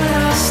and got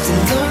lost in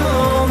the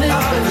moment.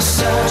 All of a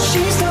sudden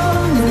she's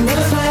gone in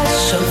the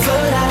flash of a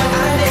light.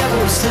 I never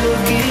was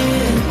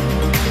looking.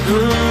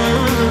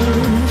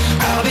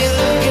 I'll be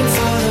looking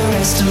for the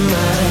rest of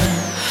my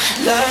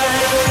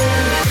life.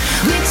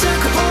 We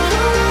took a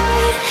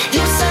Polaroid.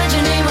 You signed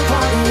your name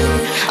upon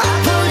it. I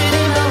put it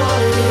in my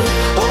wallet.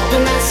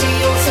 Open and see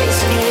your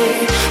face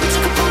again. We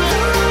took a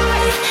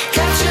Polaroid.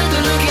 Captured the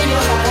look in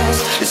your eyes.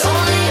 It's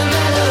only a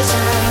matter of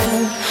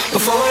time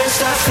before it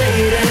starts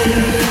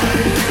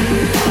fading.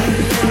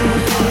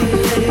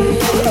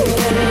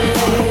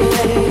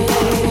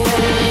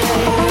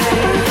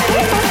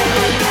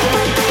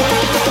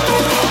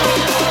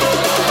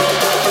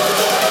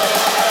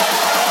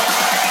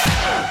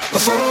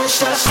 Before it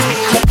starts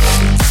fading.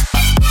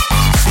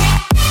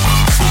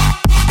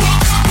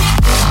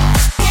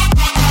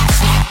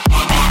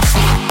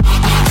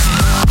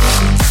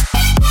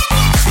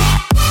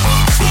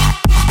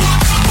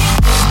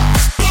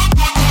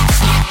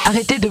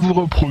 Arrêtez de vous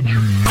reproduire.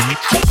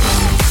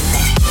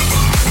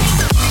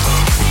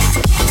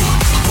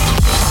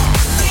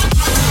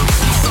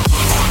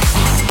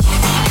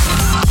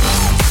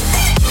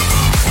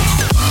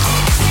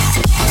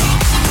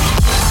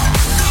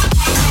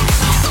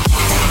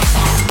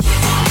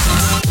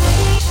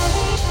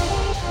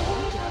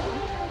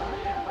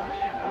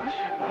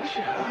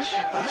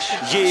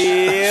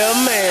 Yeah,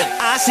 man,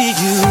 I see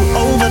you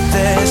over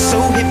there, so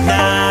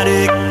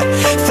hypnotic.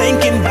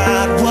 Thinking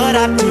about what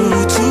I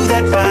do to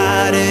that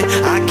body.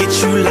 I get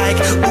you like,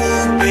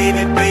 ooh,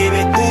 baby,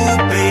 baby, ooh,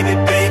 baby,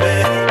 baby.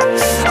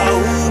 Oh,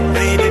 ooh,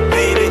 baby,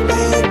 baby,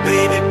 ooh,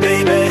 baby,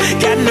 baby.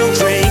 Got no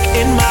drink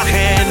in my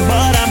hand,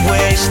 but I'm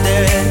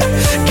wasted.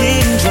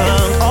 Getting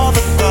drunk, all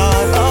the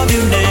thought of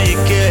you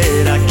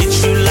naked. I get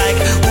you like,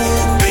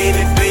 ooh,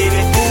 baby,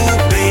 baby, ooh,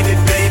 baby,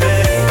 baby.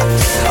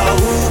 Oh,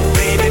 ooh,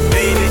 baby,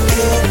 baby,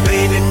 ooh,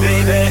 baby,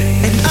 baby.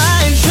 And I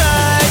ain't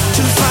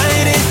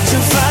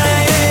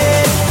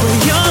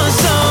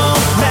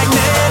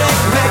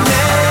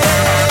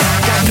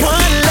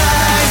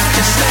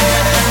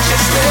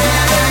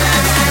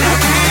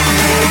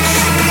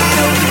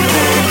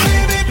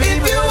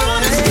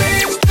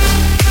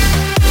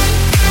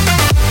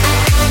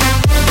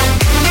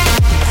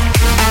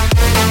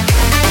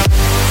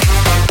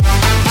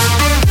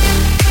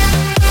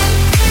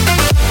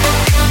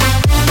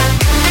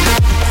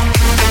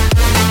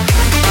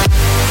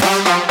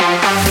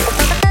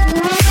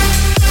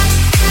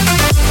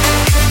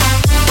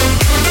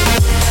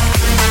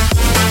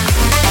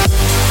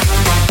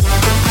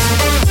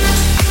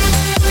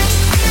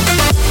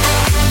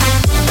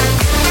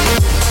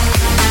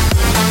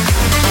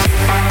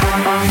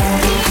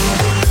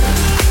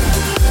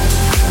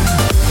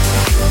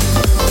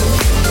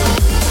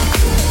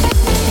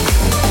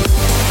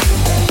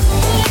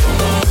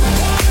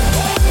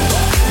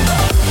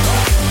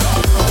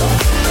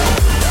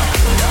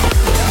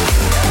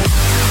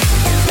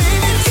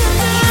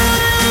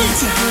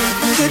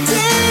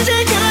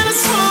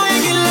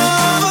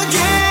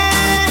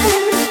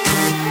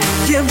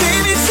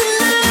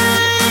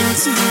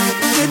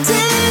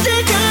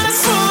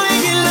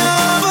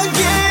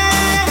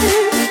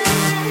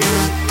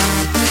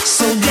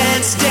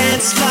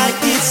dance like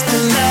it's the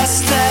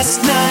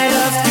last night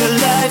of your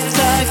life.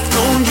 Life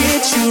don't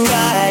get you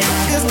right.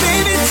 'Cause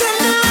baby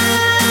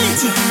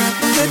tonight,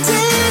 the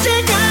DJ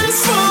got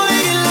us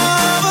falling in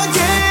love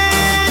again.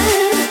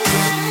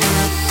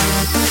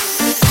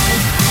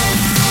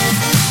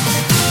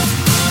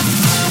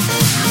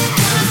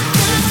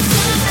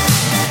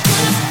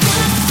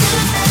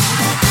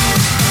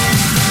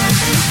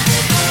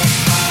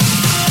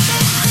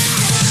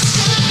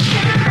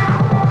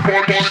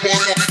 Party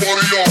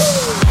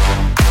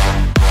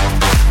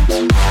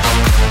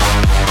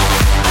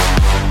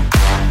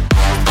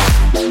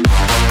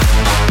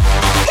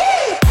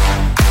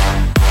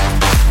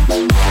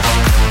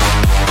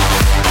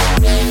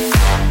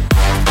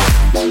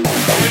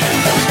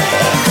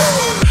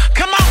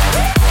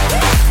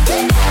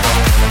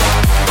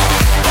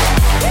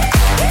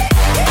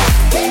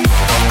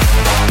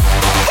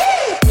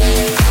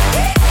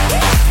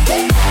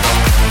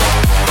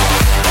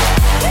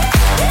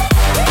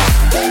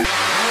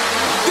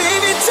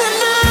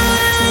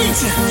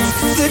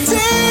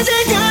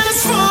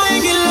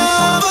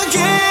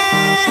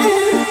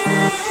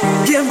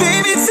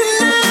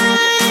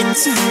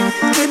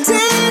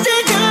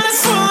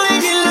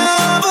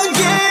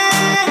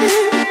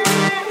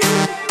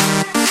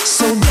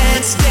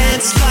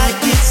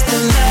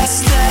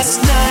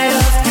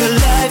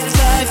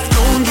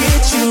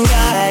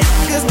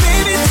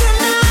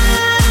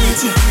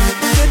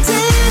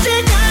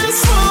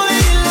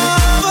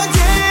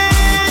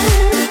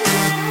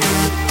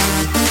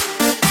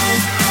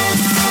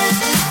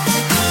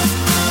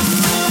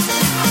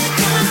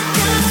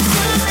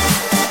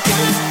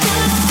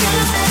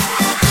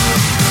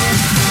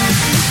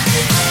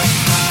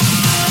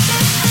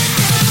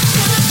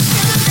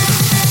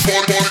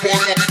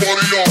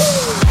on.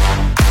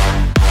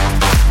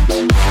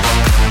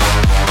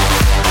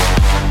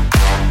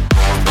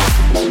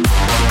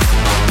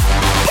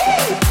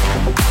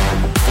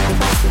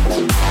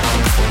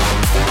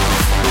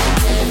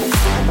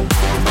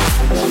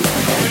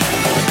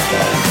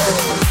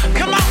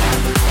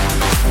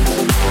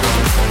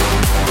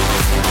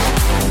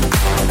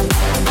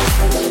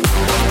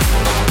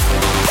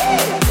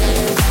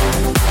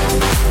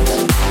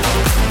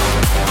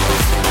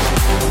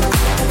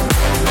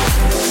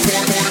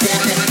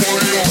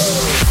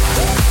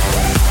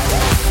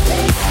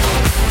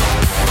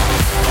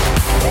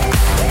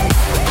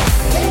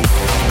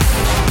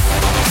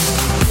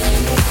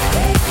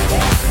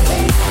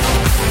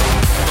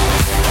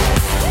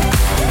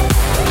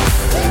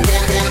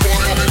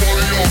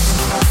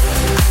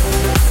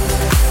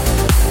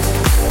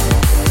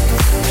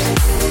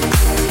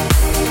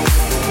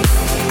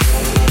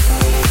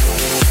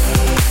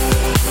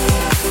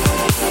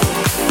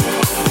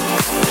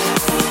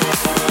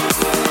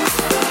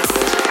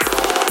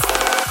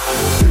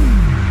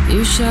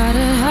 You shout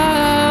it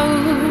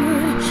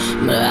out,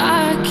 but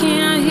I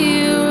can't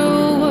hear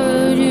a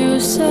word you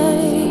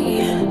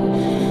say.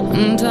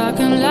 I'm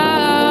talking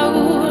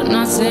loud,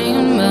 not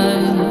saying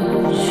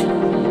much.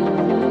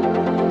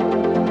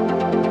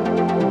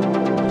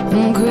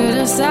 I'm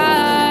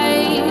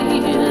criticized,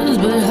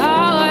 but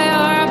how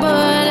your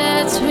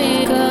bullets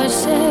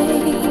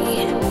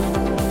ricochet.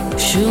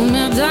 Shoot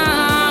me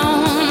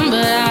down,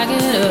 but I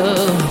get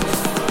up.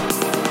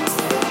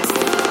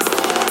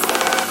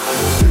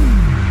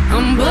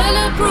 I'm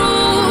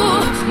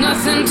bulletproof,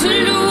 nothing to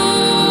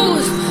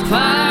lose.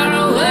 Far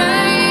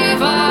away,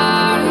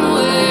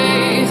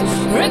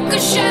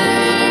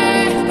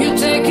 ricochet. You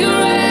take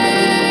your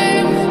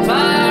aim.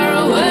 Far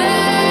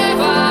away.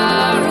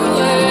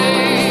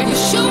 You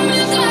shoot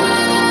me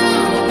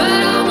down,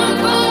 but I'm a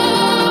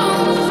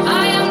fall.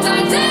 I am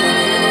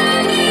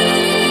titanium.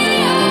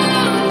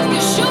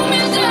 You shoot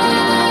me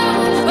down,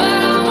 but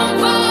I'm a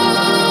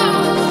fall.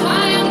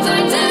 I am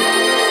titanium.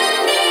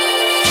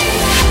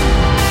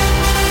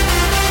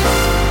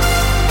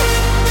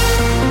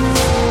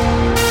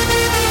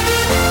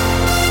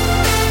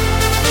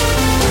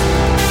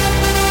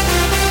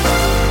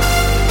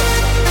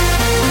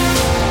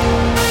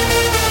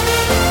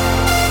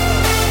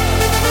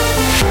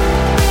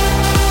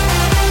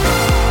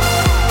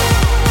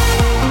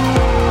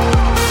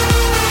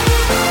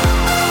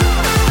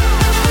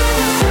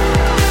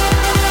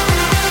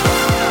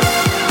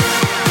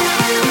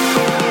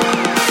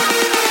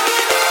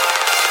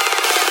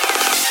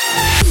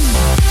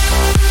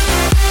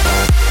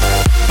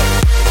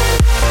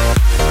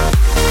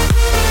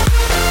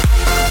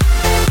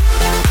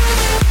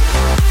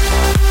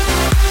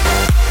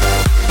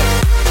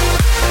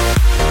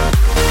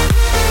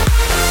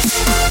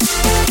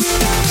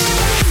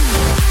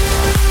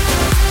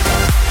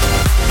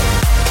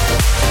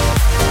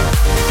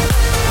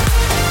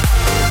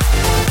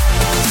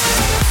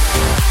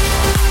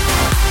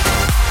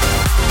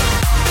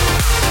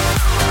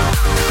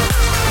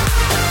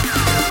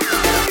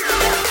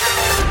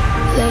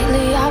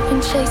 Lately I've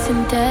been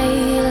chasing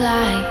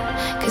daylight,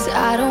 'cause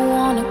I don't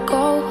wanna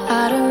go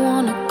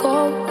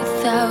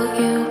without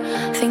you.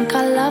 Think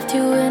I loved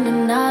you in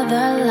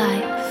another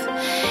life.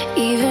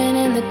 Even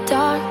in the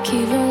dark,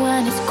 even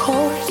when it's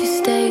cold, you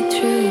stay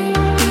true.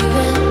 Even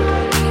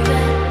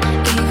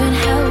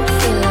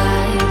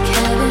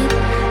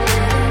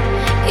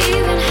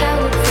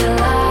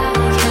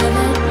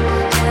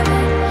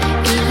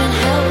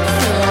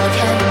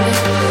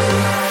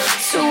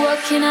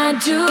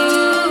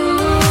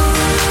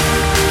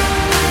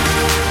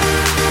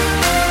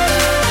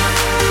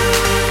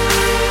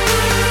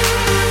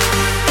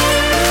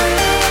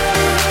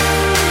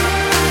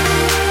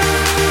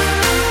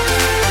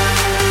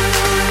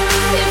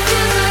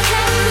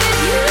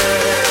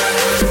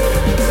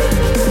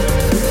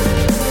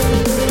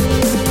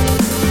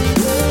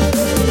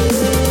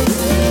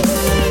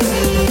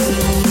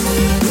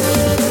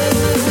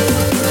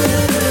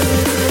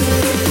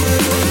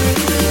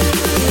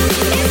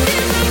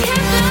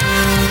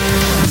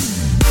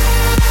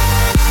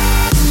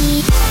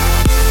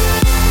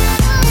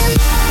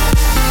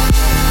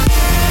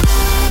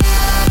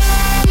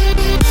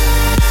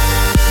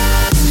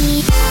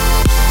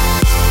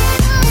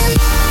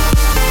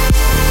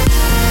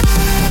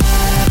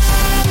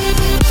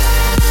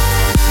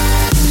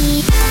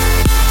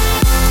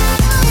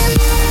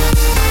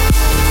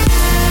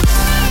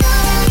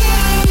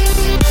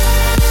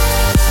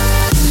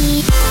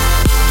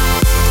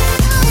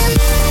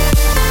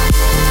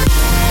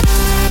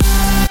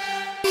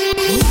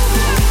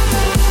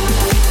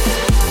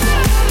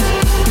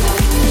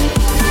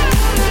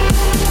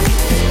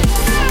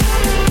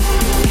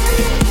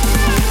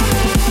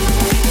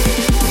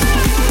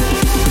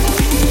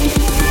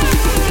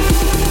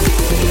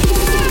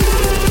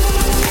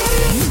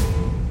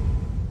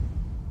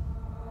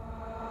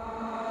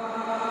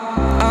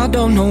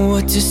don't know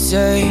what to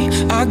say.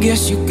 I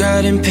guess you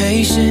got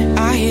impatient.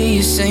 I hear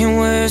you saying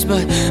words,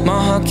 but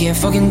my heart can't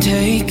fucking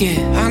take it.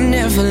 I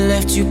never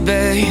left you,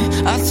 babe.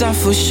 I thought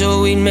for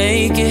sure we'd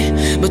make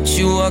it, but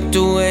you walked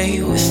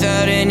away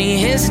without any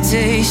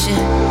hesitation.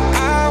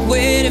 I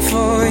waited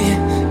for you,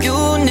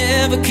 you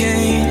never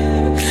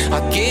came. I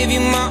gave you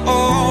my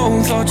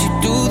all, thought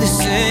you'd do the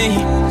same.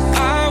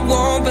 I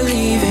won't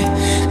believe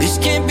it, this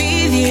can't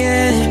be the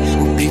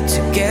end. We'll be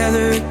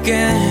together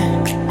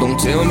again. Don't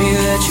tell me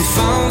that you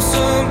found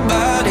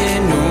somebody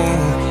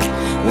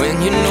new,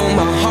 when you know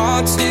my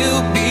heart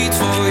still beats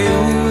for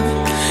you.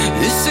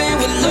 This ain't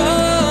what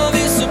love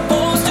is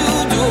supposed to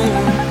do.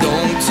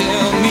 Don't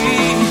tell me,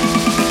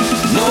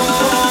 no,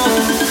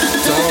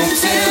 don't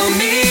tell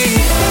me.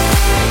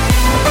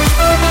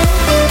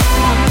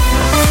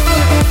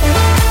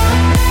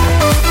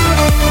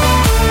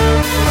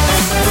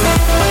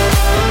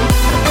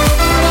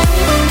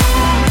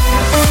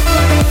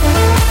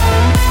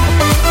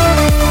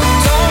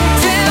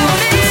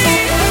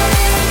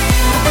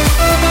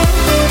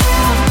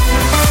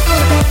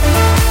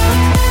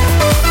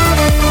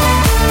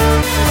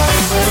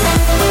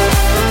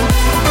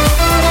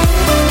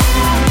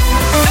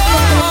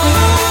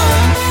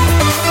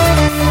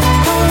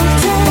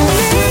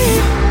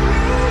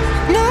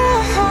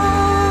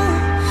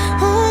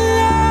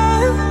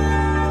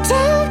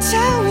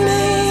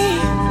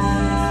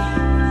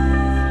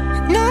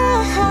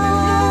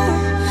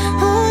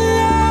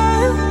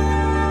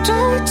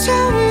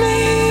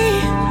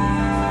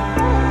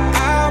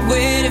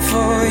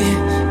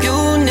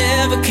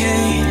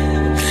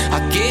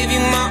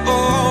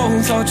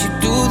 Thought you'd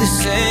do the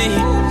same.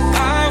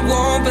 I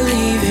won't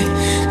believe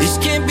it, this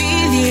can't be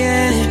the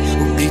end.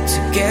 We'll be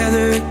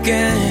together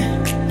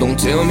again. Don't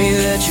tell me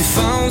that you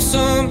found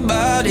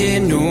somebody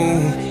new,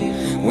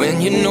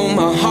 when you know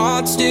my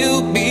heart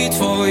still beats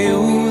for you.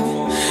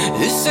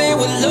 This ain't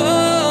what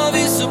love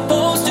is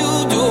supposed to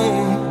do.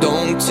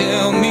 Don't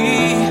tell me,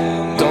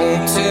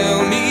 don't tell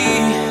me,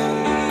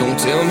 don't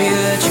tell me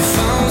that you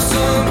found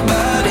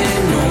somebody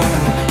new,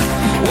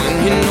 when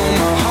you know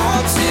my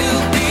heart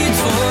still beats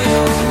for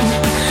you.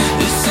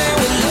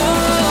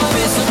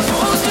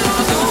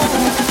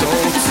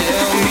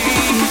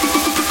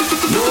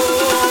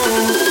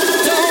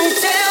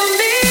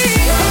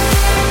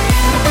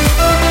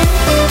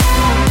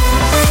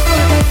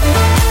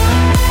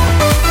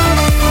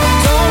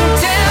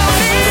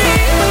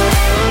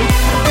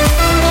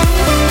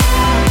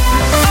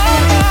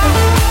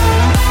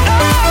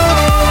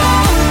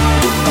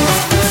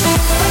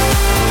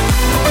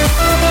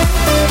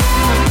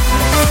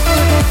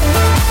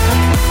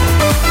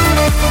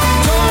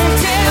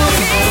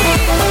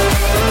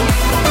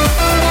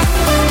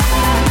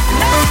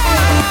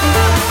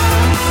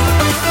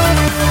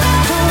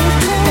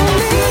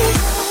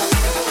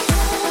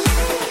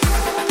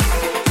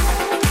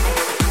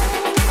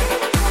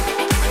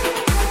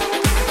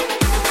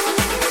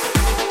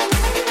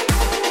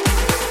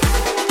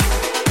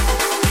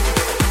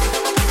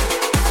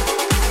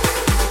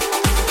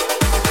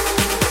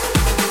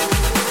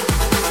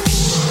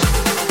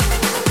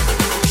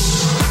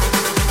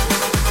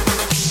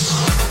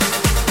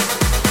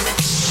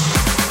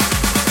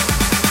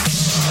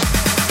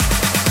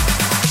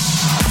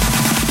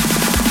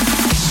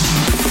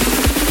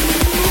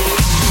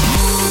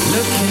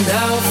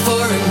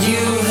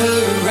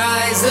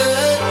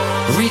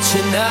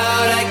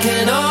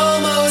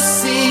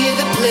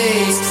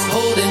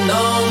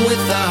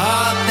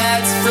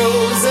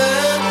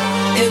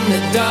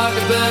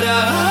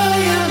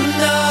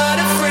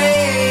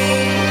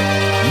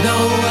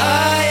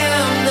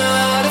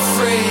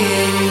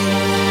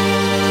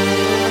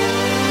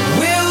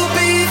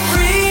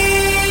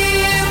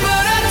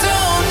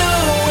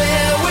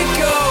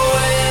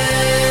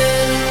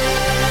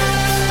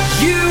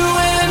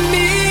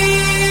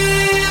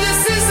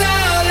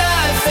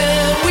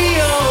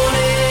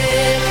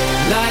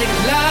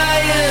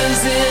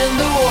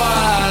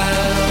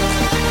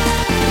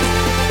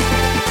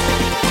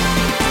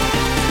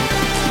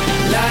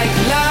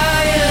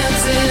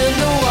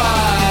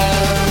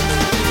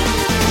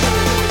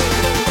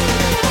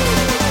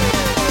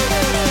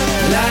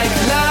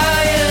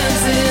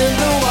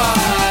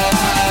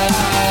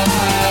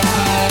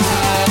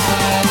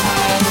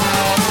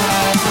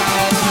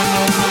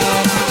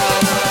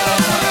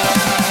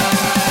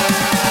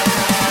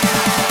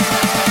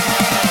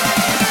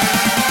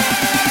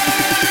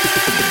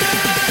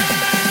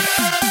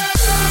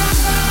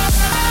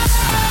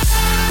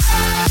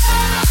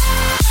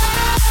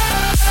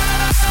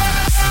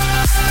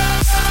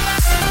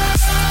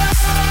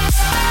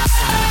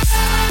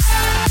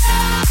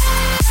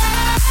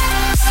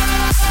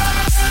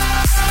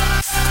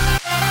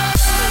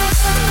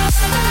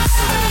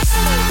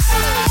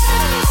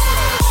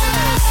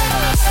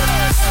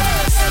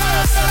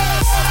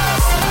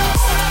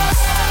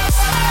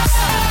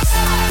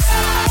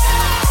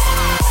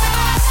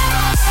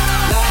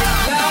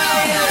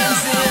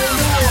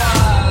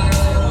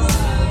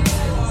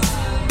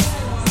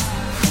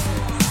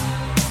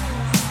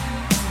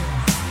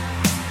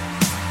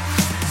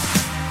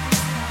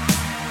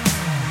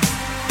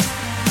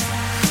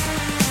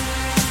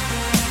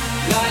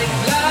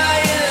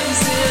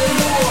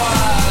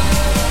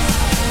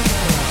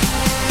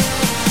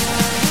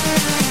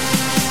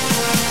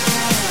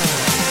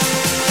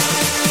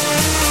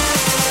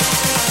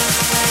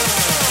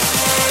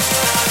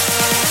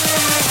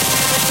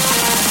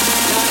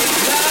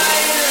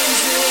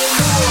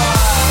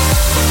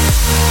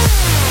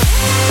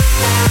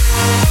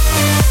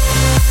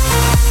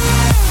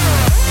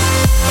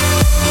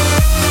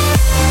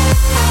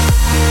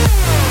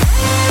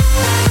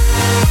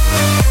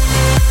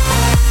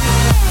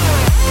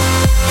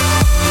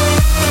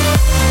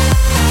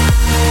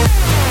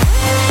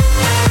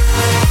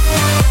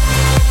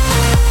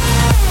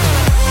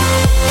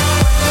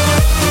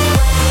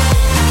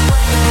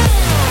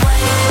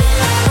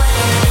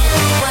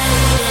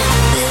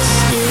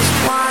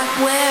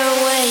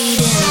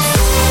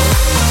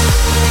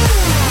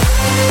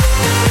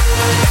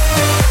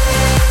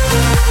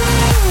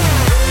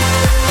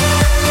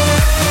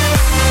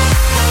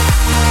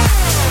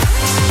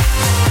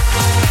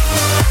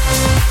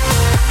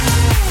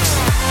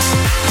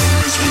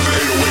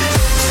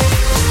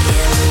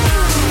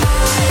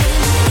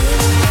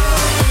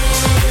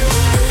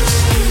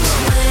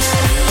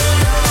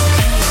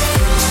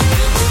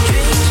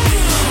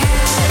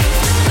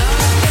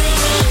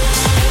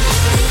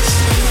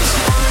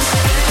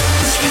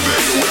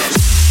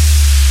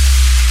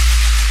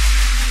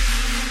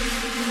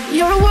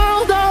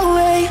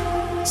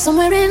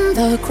 somewhere in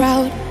the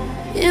crowd,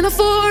 in a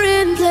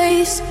foreign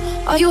place.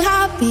 Are you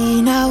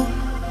happy now?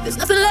 There's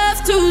nothing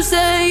left to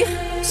say,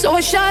 so I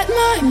shut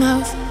my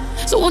mouth.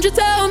 So won't you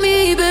tell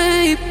me,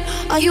 babe,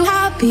 are you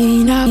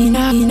happy now?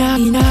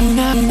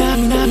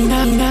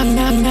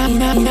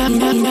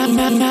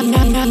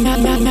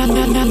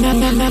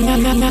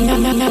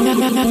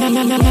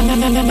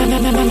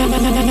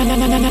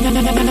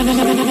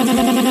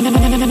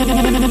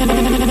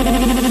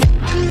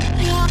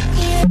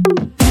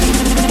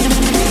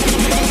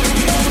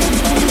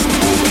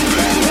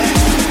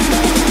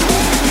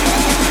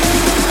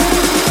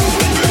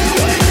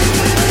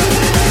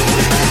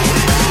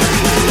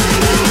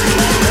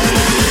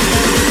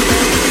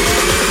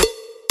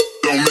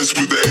 Don't mess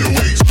with the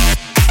 808s.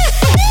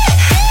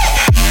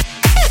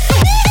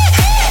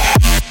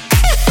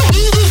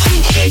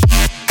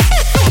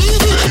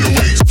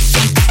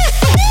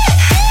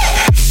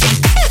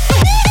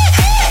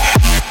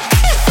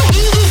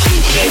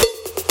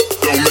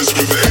 Don't mess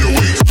with the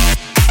 808s.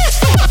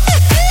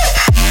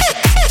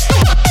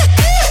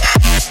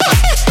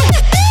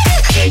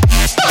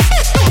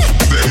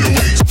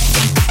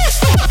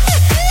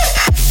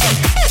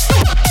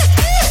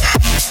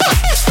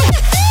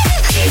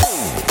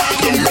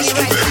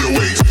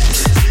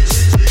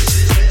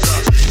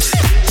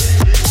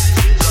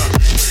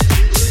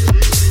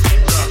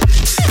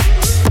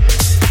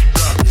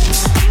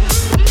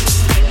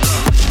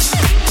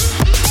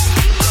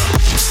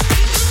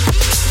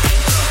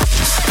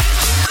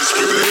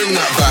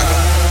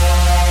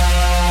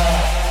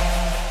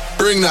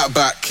 Bring that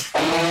back.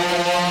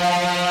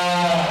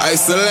 I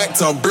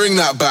select, I'll bring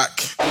that back.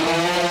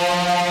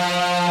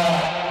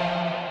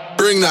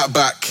 Bring that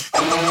back.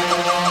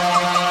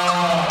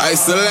 I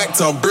select,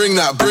 I'll bring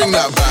that back,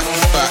 back,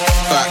 back,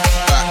 back,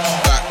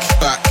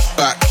 back,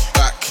 back,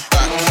 back,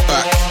 back,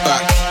 back,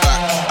 back.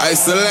 I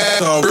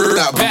select, I'll bring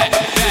that back.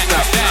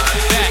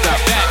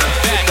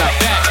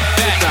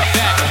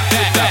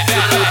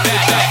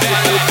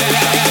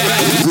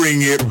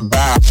 Bring it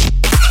back.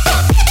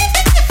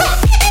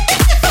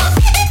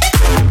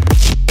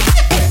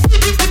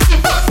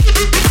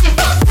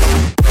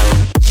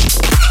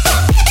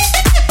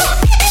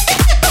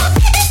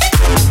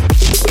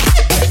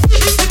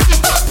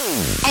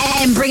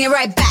 And bring it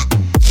right back.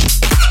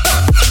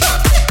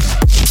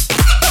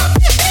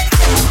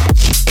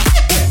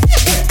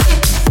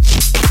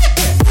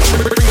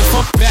 Bring the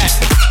funk back.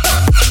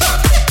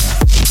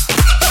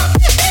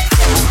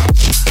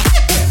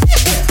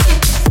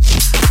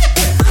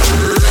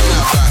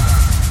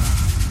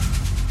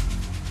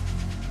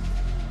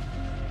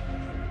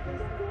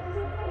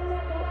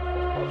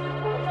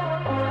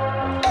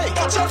 Hey,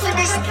 watch out for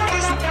this.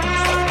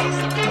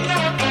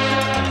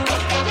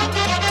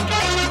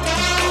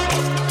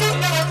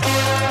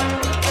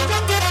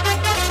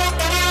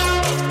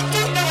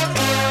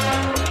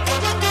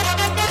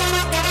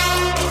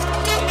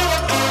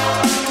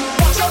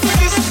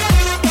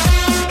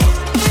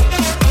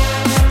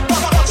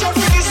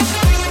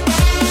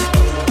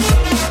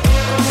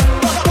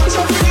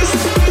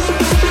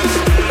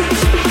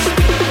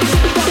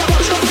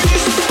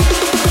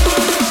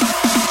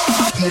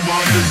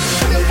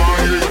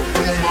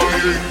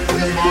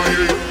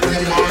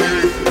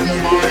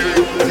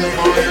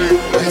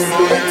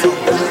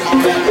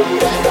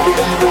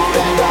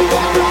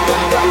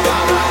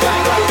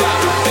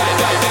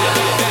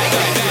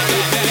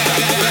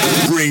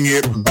 Bring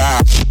it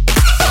back.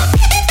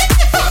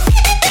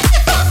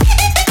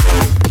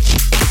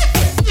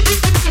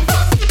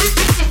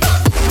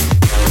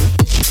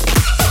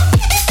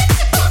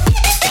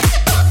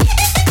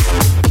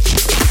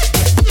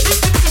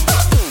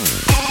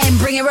 And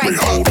bring it right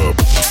back. Hold up.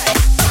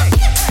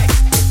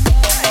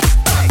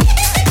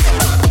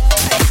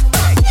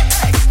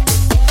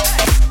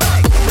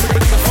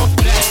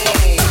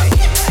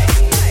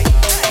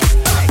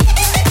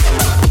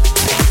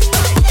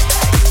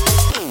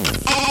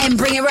 And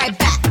bring it right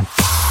back.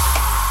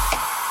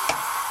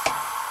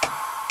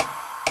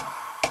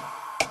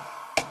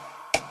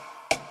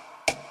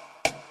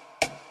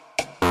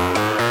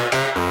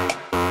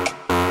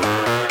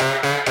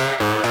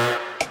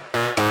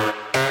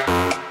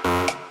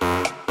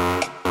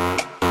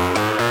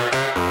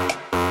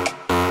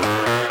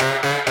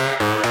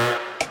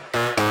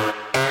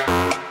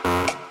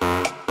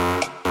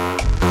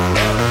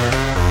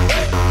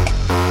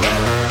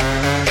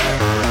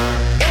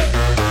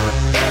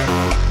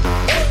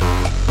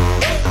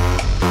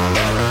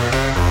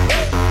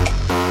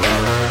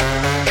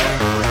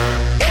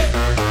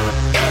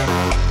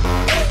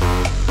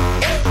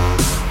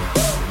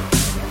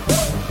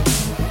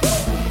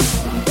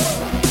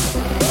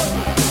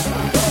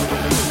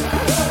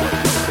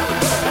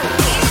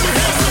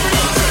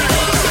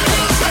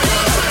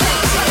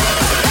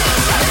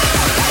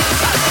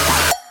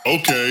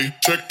 Okay,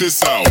 check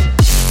this out.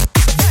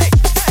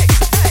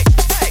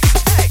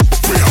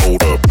 Wait,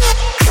 hold up.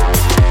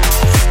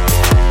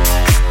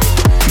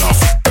 Nah,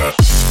 f that.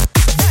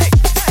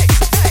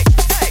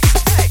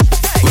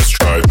 Let's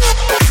try it.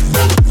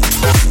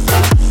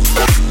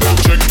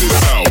 Check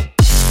this out.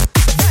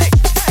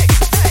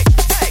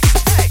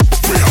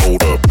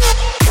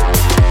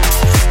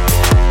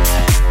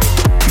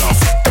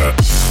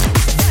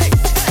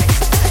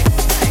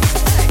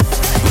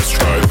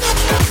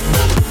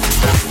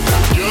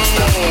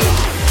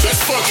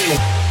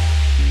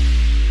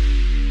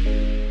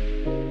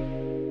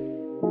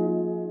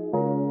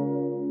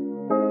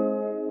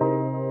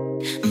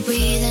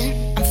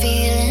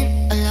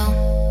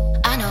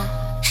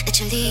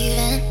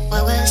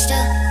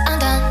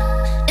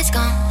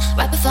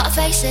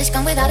 is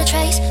gone without a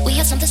trace. We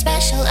have something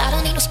special, I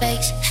don't need no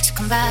space. So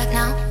come back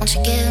now, won't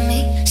you give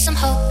me some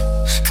hope?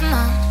 Come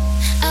on,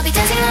 I'll be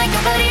dancing like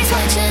nobody's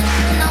watching.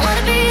 And I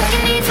wanna be all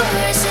you need for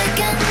a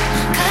second.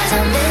 Cause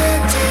I'm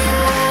into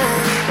you.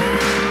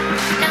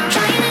 Now I'm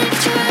trying to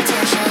get your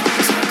attention.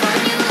 So I'm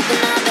calling you up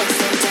in my best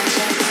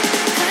intentions.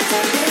 Cause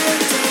I'm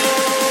into you.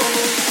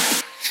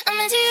 I'm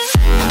into you.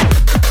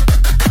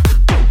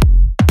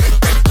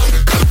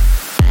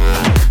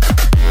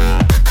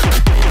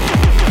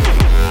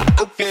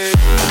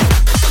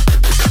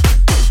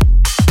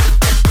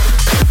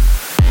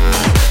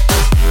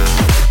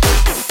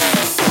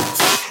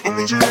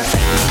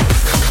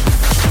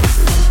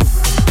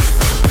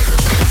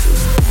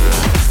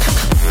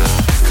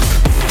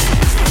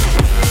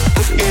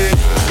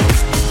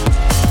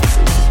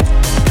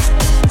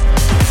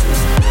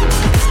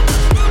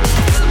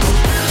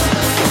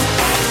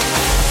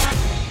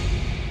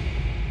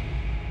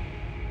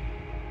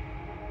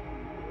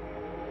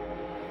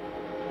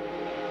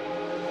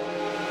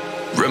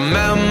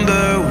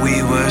 Remember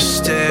we were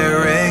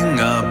staring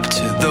up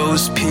to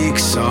those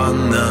peaks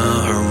on the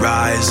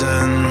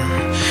horizon.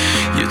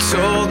 You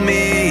told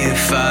me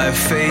if I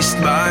faced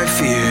my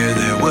fear,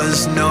 there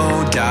was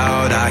no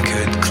doubt I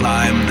could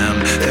climb them.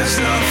 There's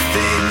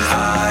nothing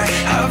I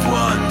have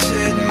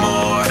wanted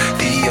more,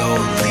 the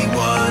only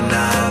one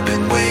I've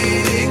been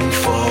waiting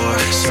for.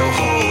 So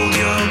hold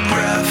your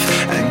breath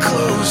and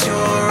close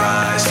your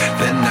eyes.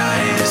 The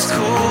night is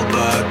cold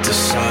but the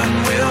sun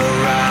will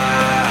rise.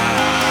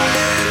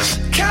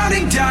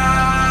 Counting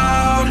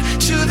down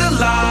to the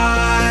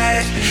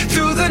light,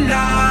 through the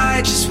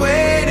night, just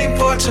waiting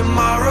for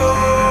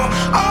tomorrow.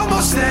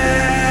 Almost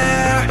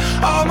there,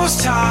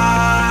 almost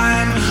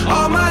time.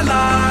 All my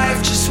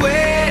life, just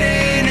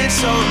waiting.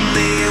 It's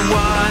only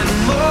one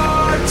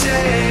more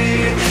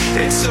day.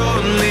 It's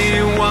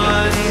only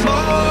one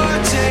more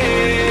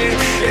day.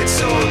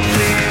 It's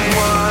only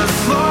one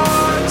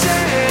more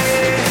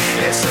day.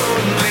 It's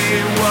only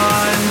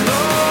one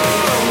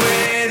more,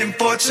 waiting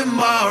for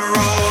tomorrow.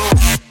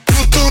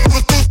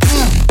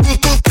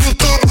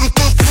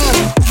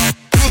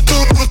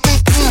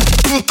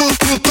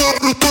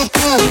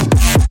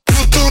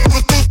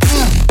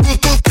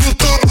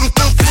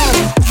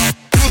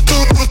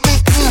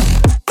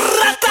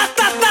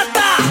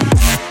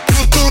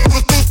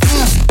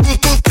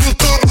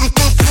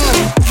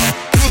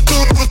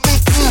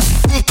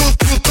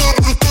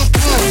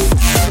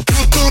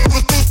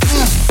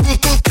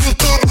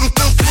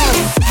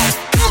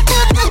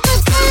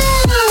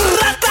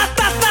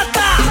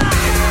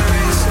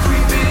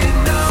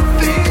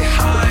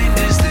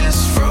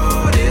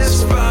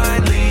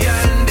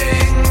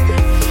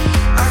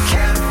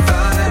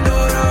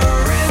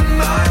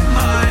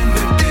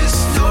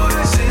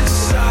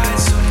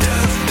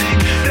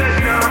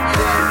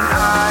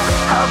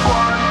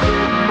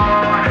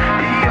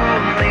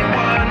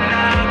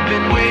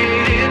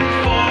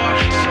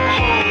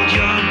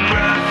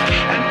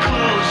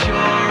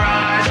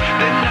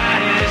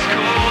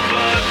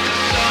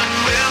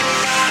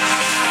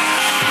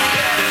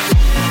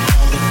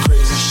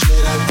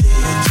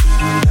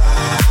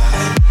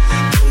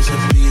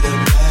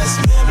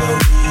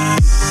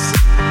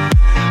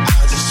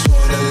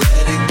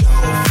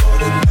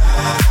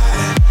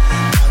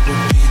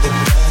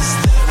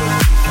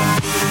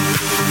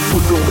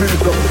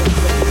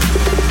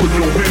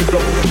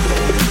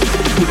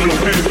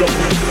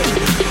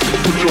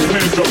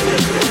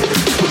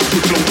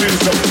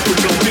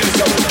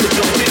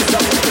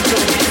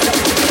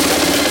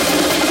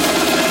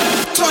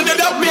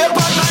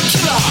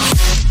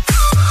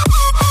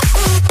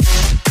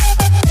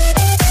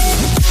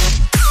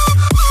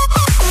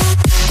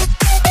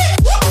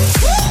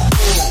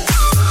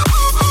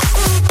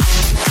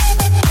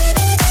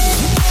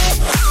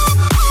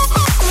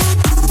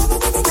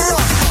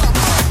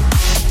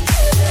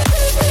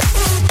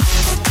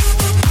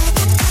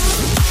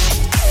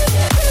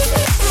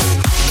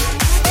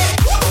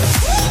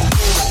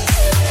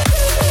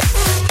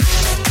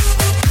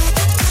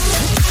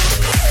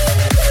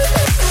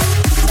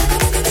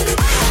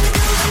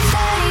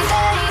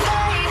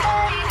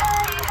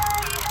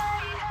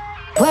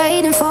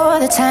 Waiting for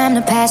the time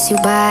to pass you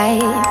by.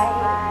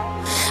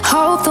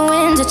 Hope the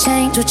winds of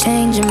change will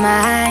change your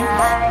mind.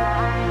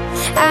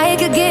 I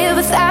could give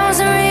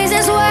 1,000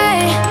 reasons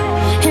why,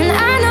 and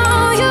I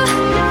know you,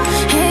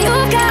 and you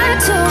got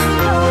to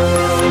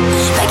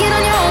make it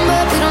on your own,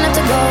 but we don't have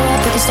to go up,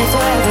 we can stay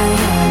forever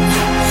young.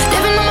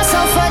 Living on my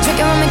sofa,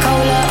 drinking rum and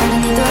cola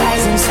underneath the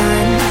rising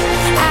sun.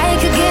 I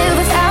could give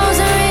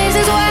 1,000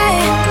 reasons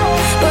why,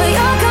 but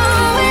you're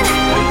going,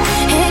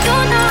 and you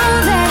know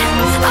that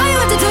all you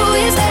have to do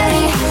is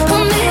stay a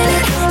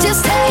minute.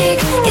 Just take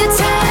your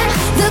time,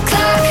 the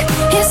clock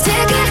is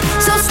ticking,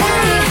 so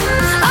stay.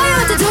 All you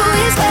have to do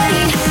is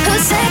wait a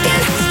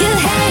second. Your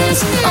hands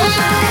on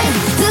mine,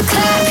 the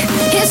clock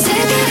is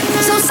ticking,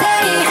 so stay.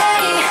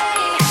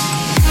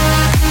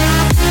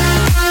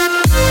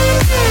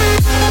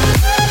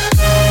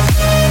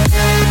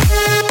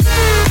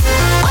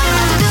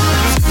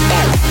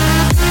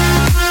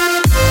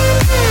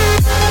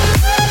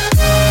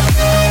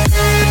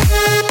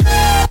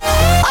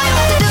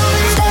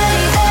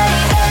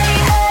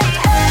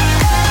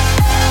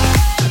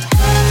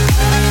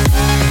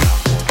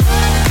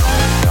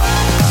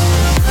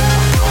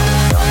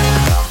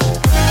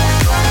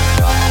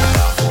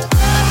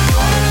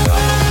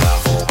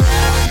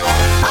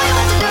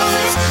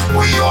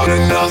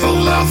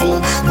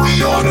 level.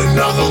 We on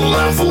another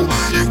level.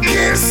 You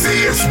can't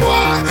see us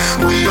why.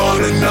 We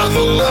on another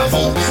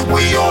level.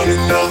 We on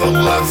another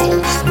level.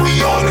 We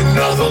on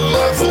another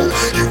level.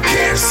 You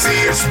can't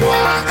see us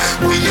why.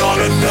 We on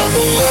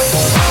another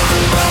level.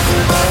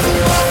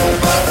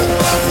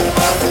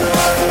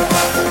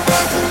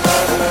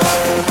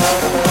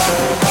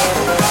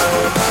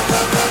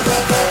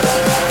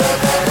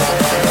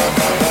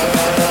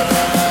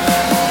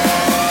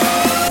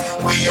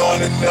 We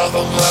on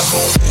another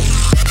level.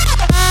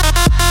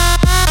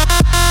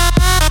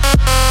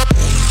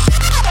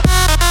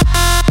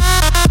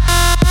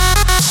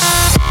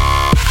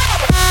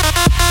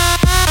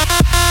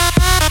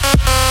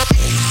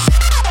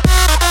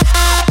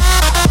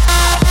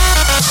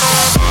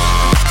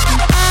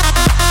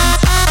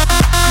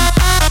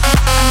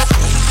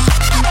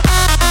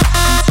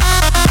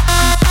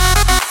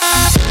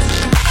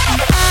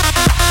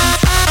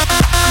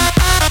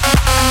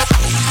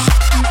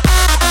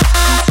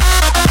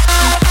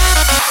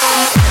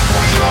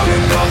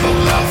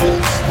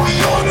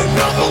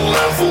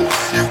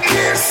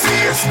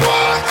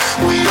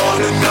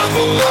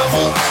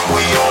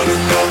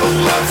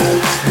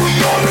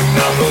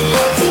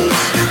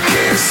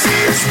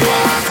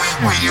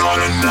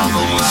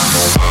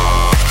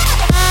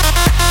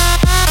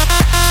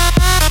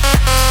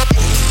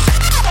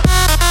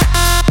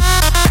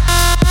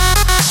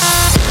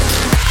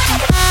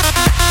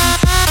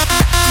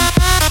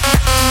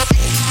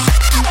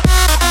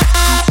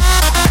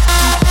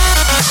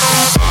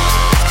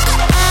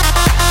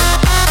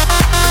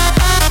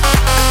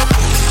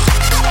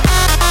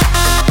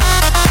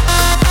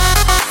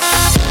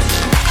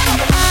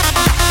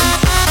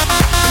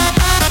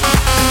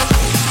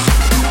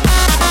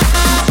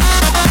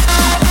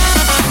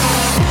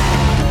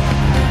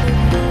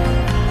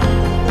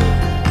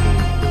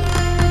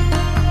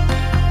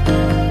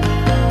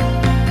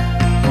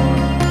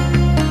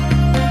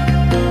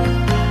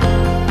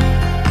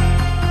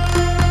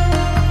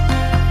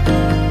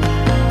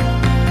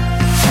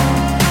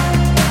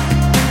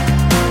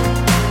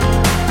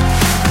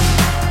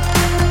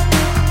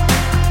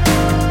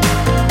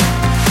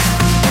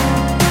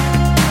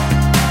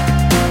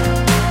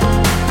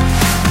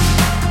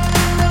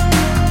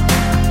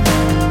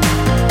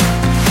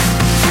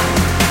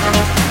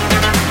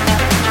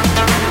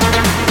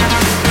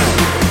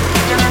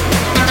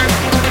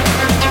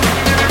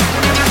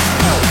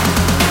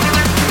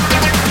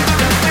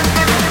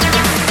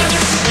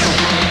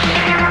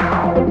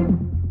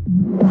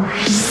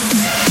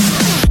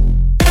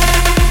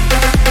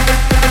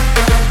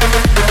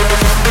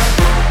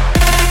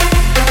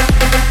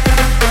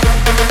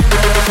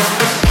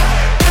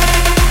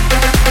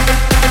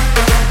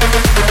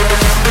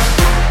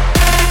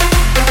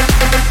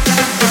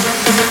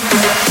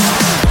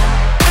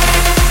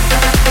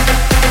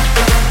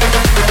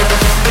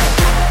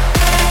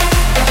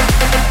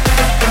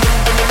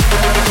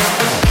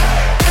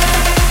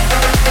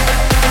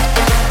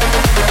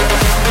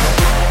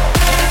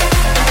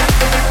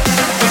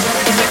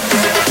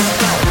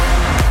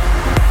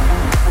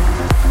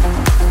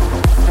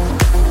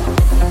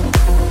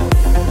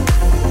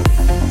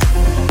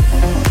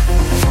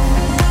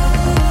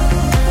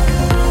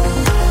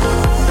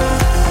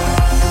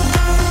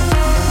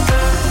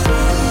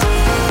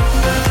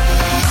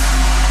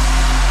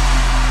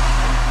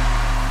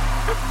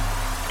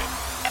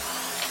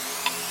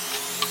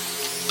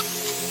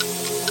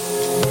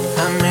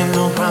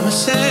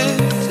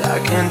 promises. I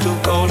can't do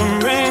golden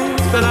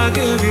rings, but I'll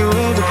give you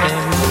everything.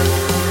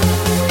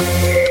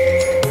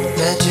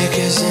 Magic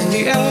is in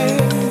the air,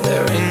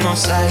 there ain't no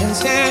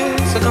science here,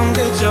 so come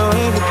get your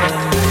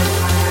everything.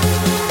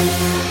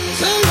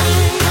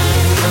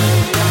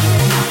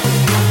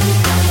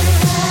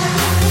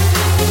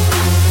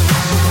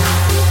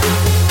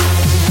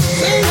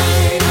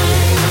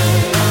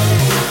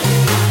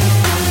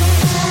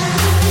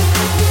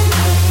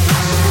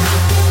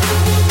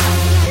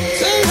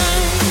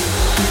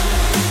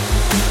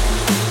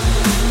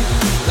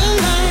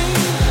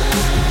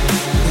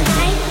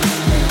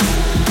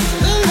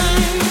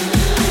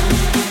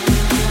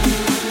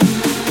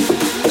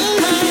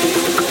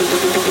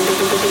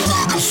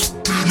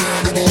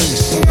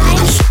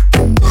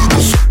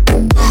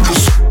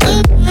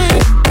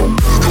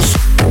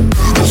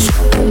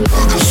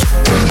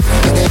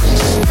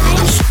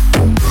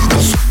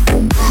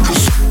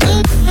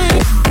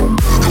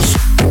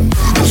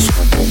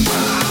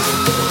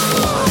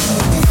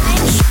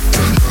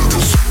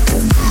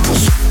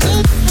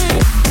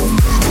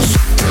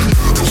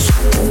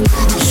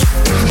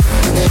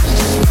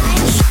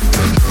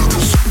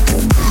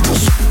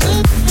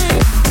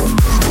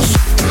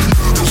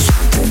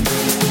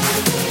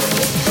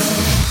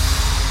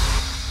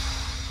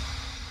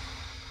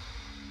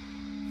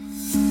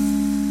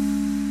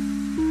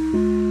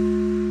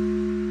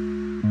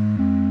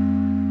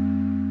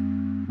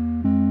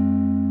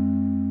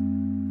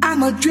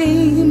 I'm a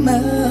dreamer.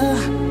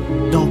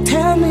 Don't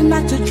tell me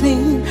not to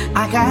dream.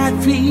 I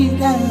got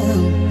freedom,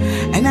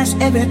 and that's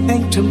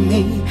everything to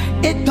me.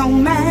 It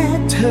don't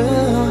matter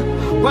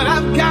what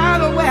I've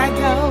got or where I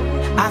go.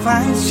 I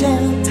find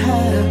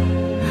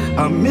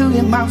shelter a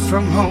million miles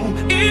from home.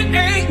 It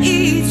ain't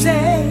easy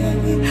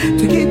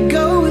to get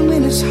going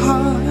when it's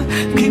hard.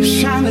 Keep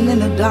shining in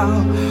the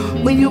dark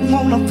when you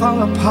wanna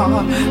fall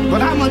apart.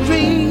 But I'm a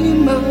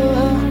dreamer,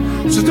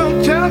 so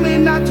don't tell me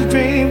not to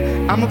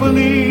dream. I'm a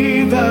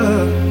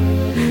believer,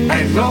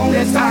 as long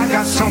as I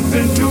got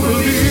something to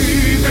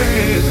believe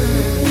in.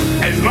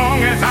 As long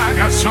as I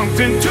got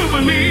something to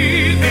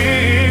believe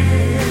in.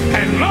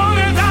 As long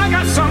as I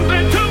got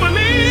something to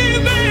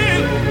believe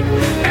in.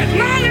 As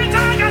long as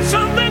I got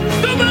something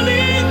to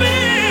believe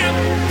in.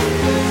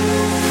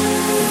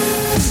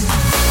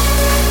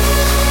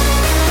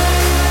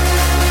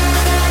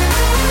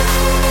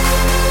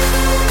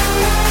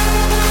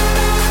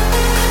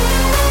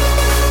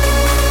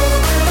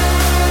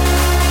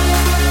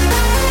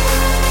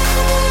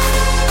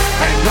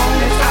 As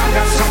long as I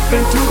got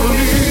something to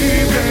believe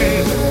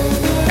in.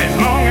 As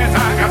long as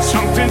I got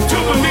something to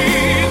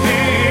believe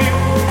in.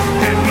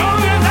 As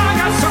long as I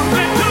got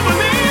something to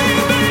believe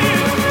in.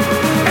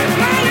 As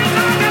long as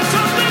I got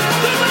something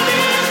to believe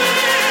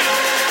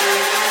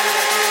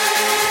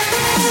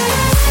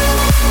in.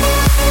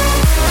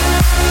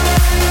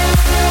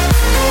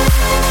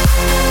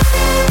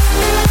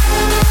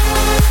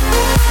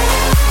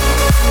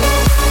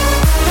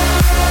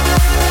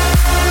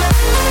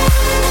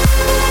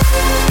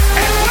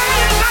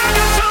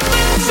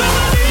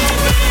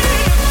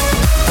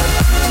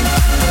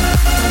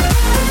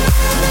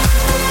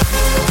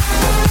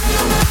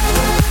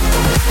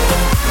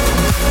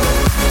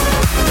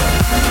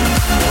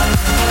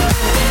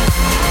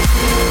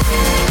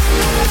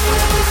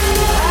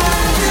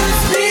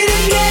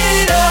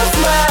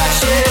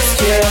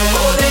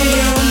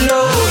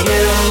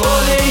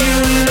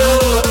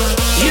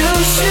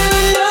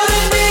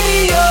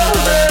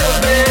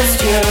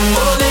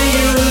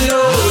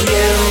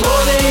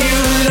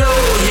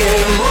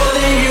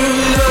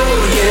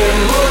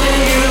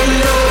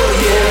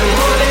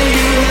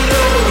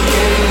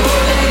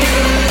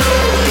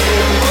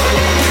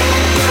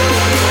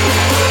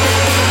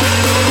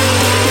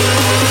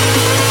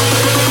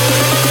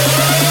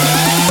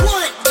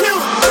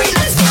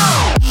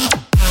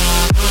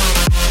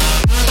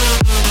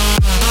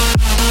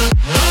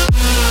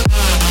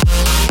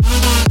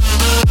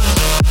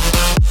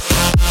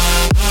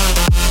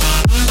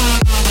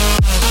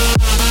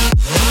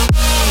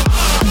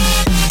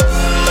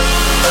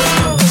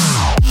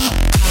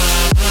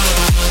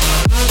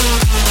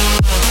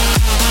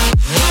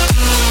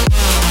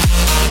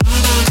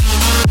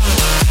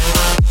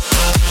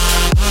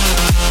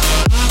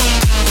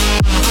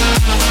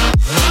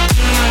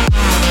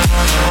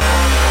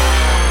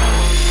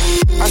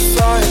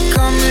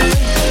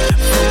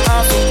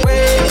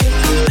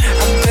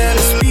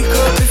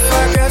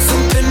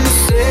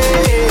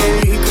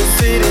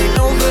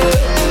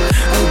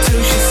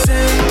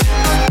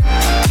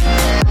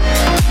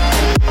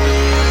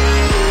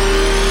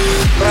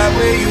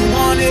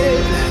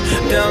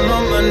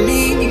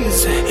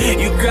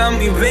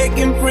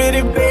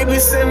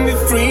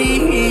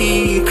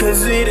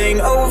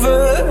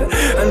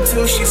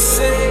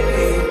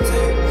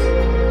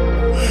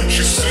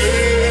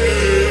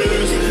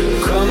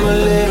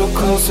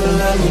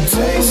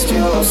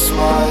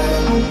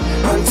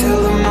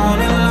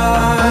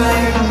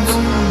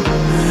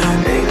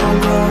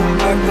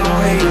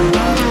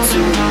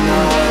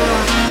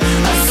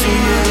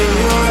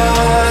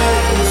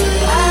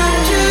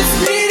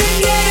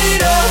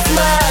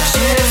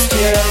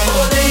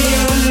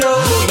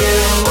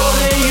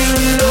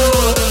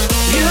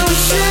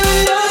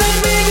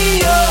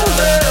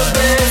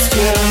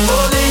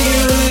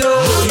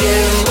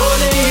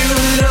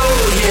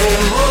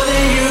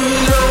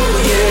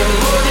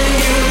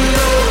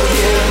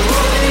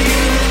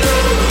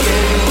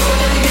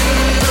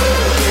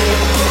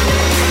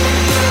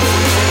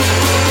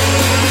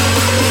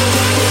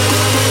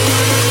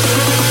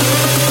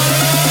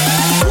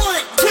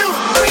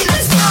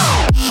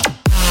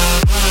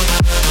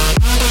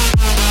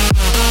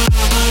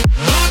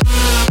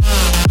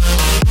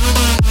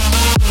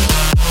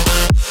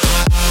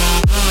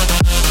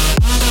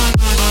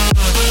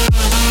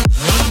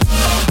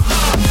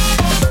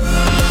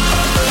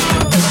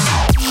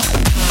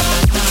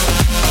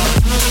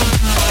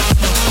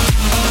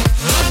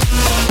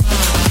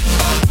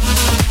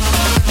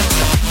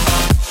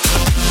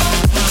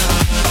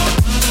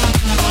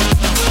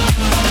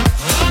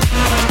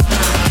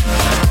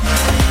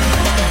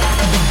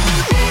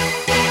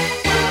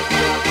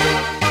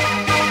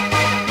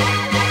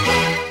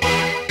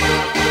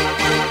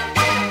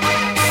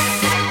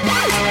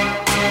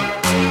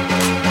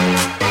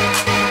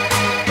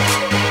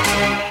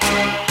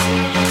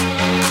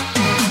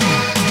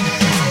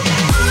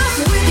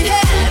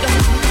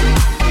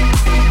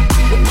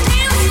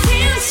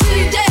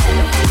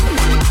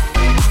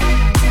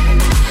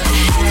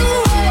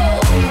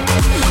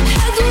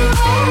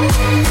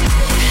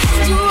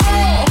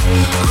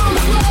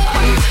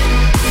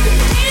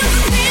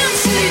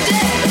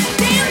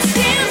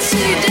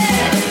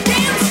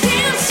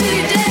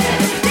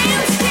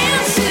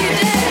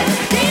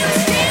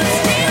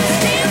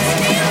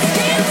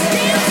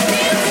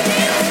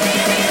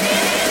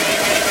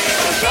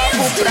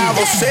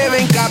 você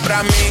vem cá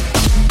pra mim.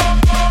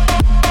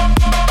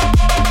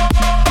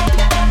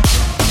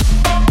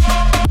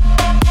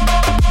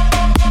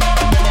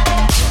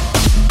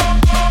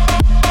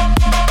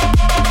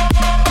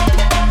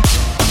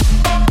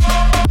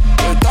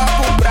 Eu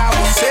toco pra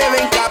você,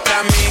 vem cá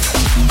pra mim.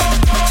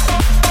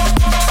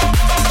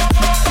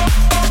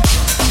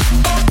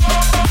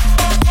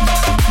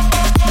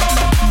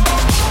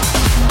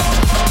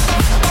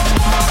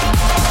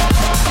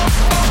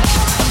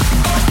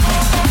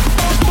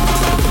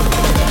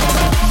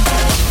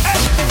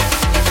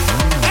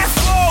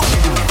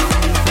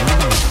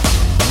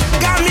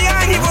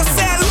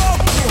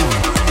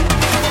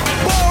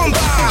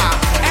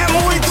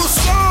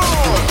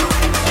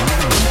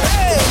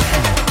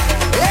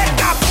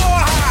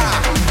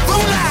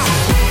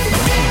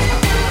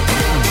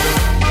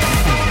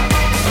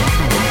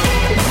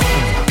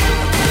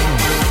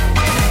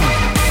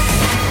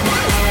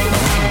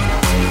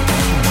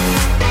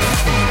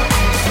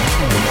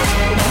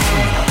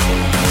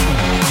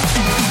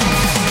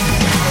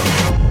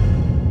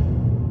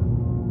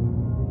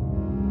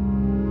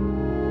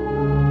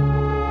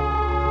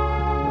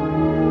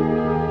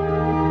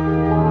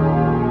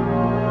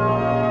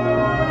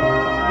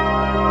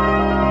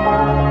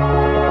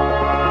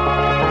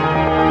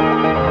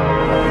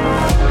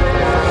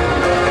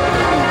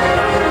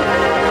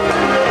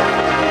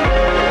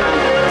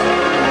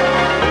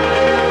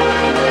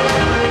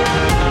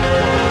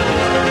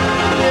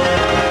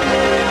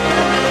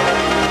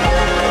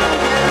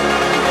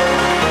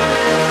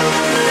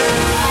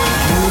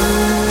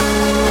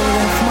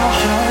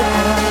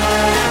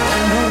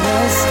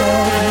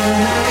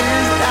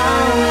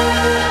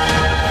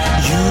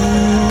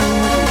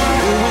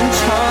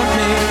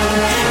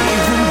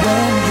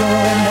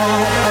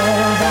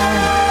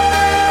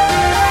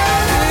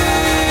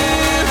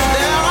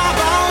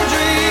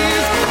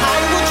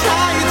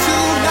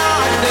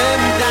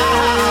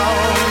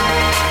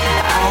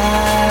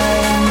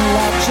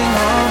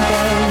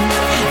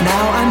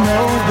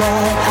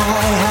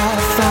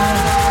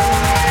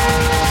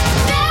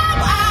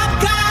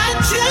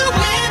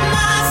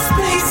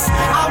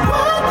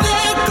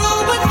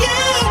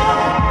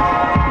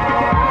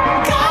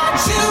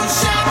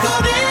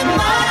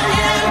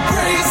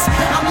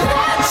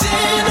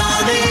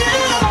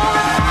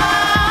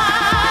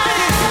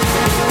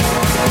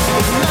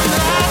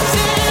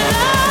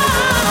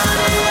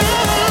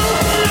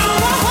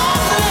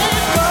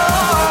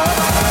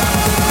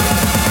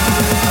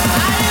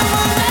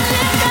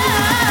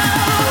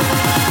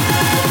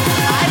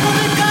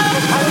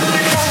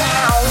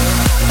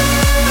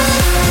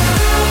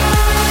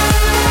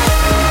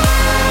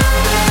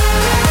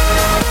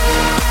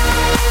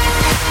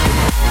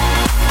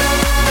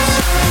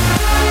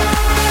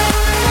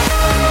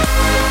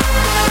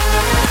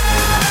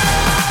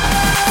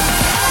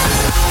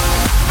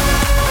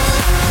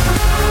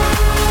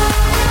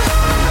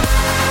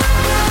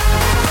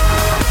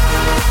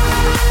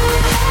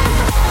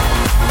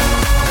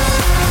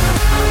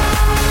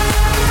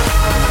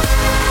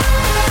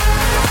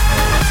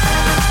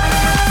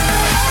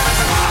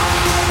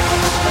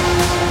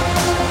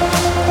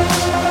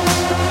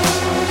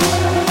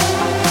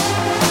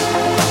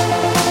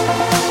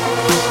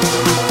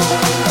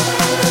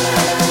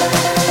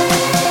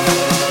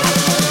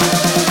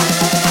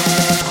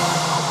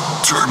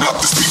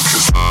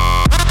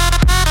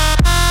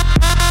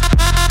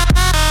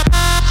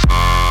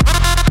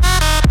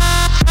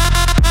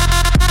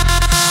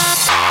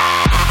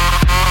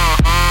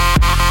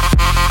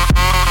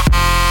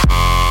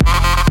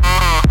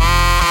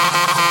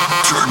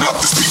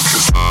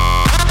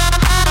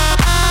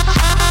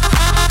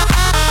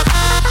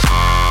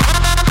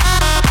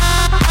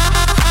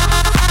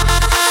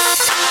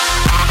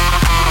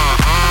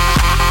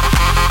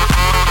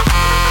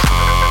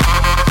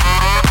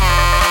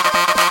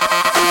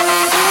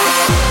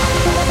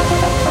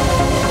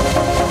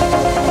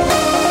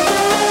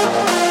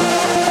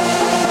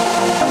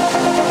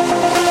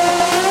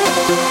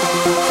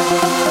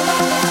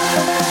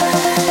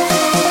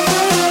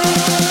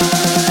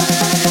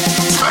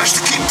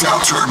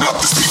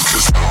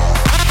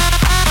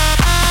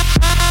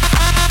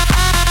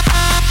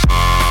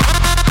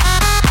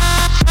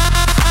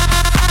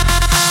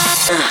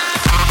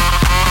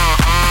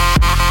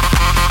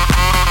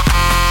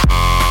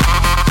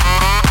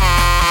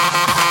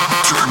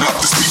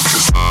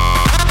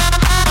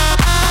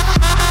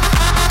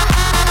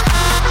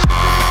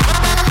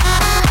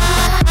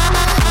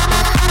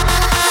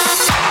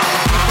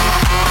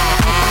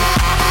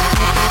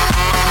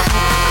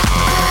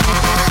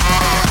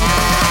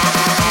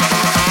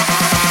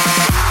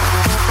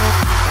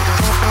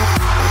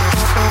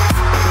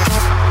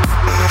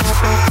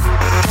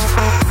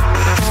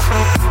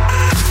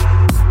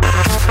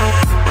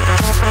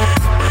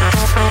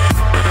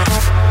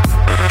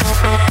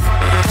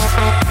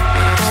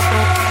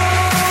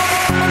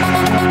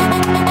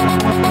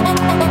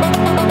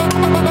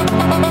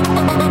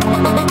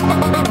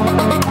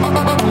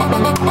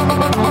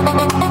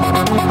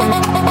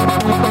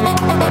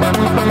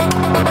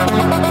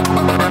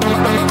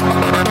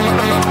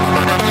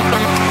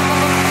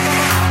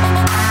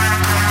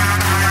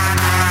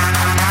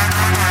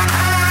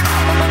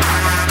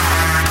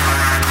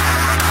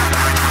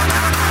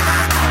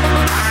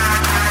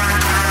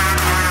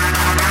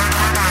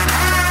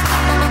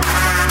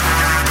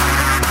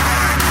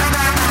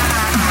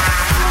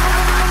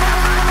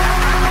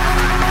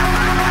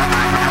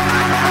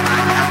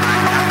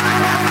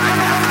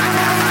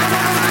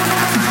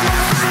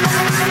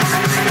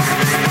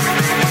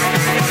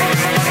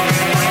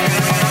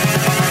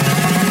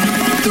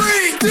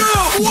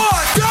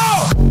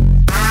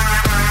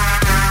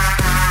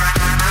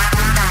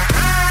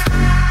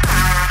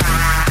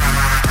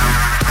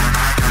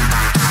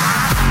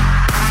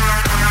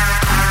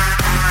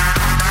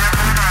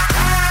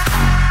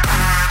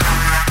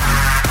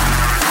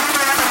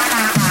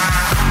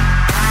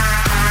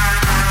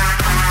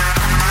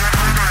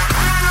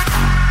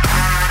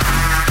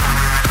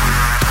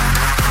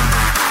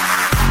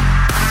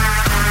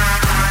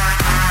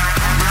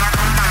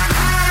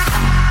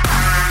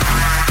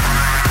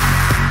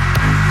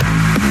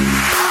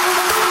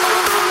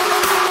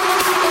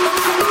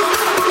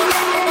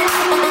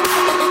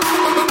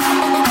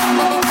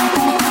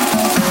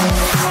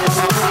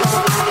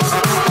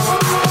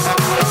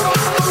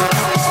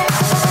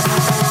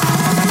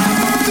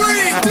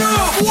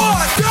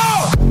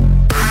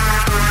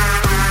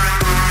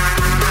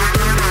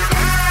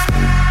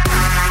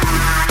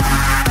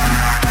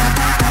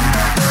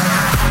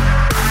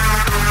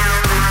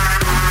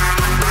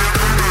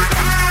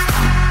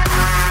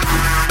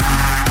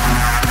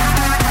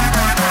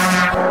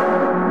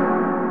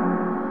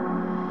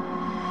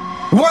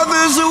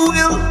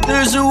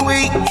 there's a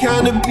way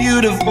kinda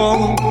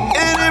beautiful,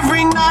 and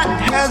every night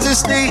has a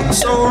state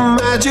so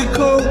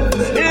magical.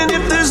 And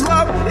if there's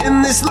love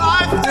in this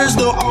life, there's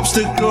no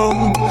obstacle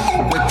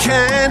that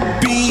can't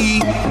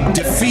be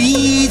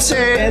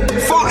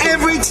defeated. For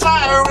every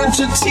tyrant,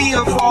 a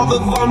tear for the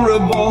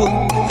vulnerable.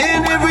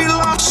 In every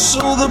loss,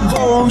 so the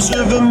bones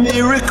of a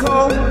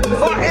miracle.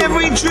 For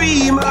every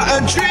dreamer, a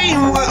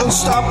dream we're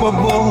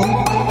unstoppable.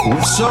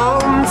 With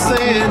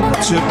something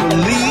to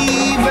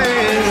believe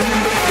in.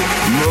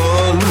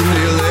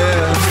 Monday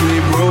left me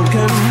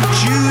broken.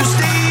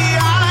 Tuesday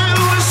I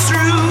was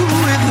through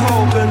with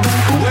hoping.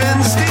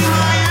 Wednesday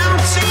my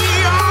empty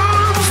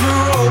arms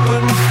were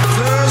open.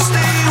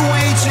 Thursday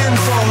waiting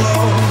for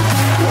love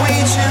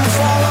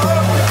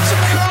to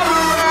come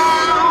around.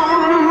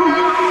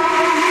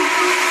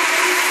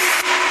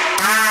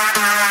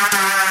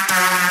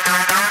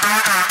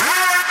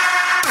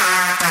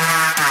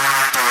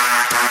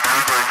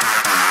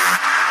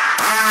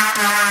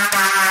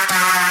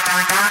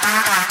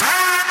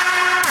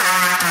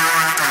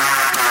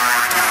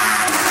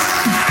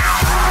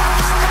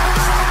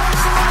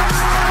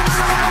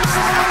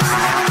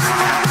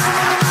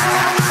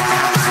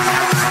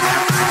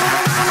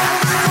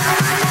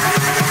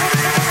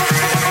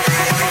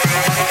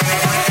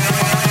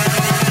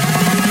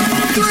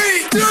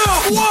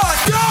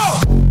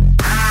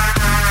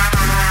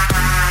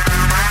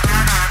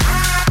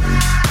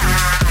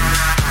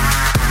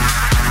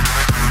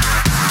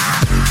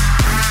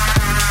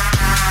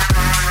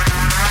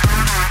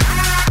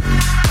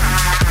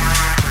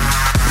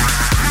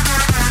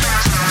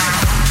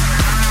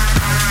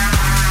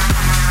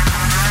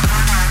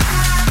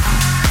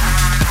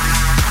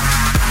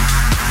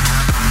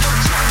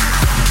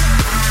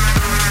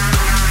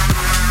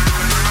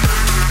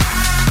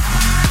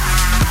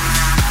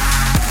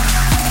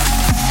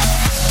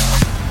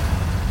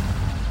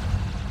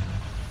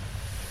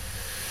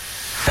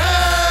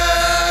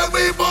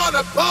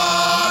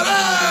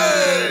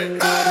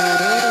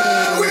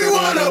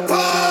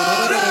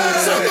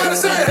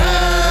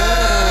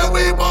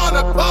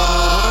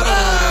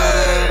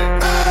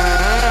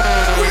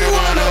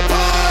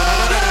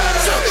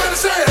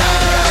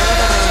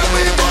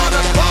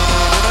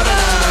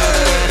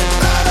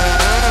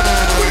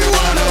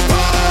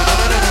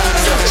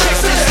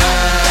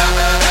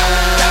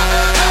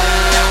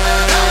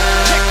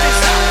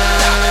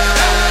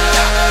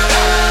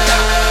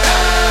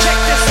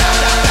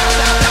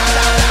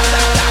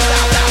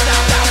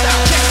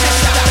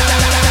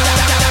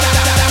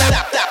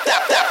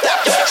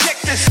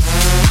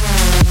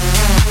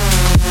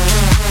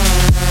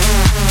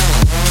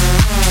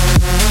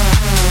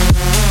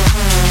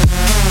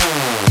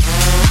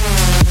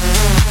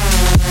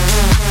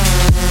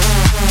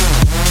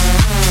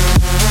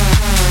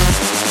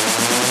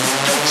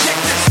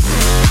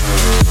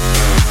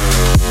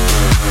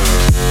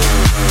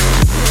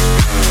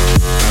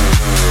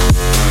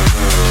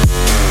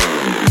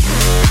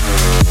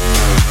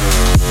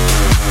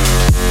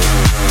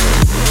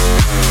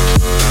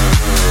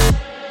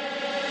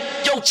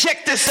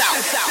 Check this out.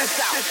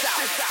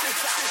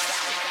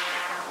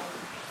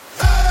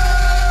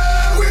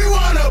 Hey, we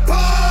wanna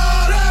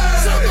party.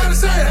 Somebody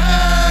say,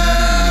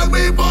 hey,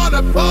 we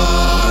wanna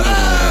party.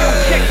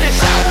 Check this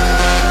out.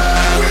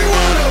 We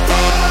wanna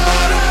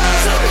party.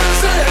 Somebody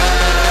say,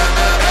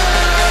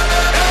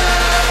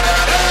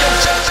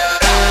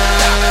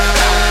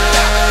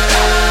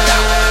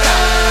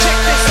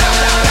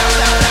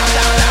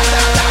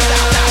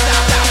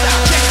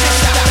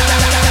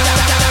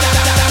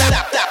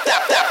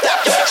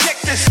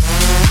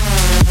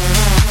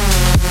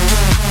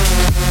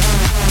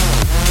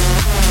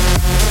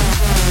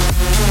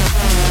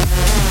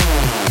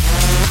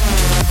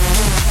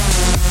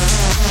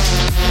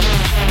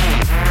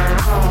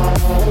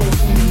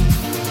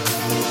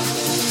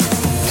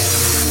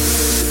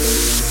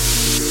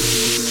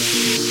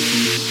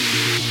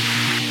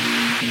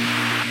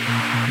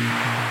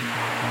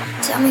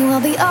 tell me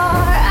we'll be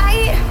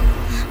alright,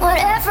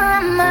 whatever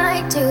I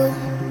might do.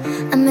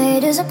 I may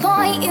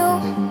disappoint you,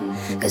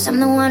 cause I'm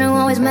the one who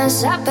always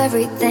mess up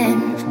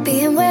everything.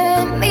 Being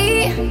with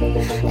me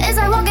is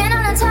like walking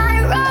on a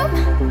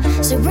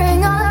tightrope, so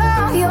bring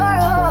all of your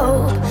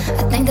hope.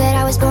 I think that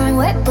I was born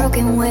with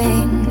broken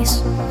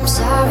wings. I'm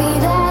sorry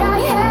that I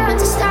had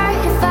to start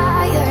a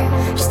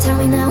fire. Just tell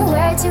me now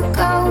where to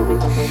go.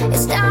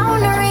 It's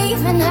down or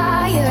even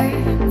higher.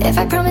 If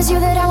I promise you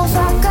that I won't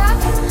fuck up,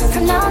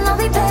 from now on I'll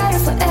be better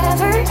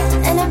forever.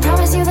 And I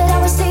promise you that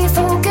I will stay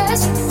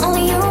focused.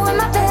 Only you in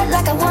my bed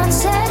like I once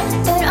said.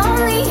 But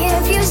only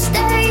if you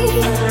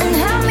stay and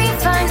help me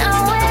find a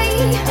way.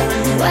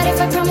 What if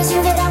I promise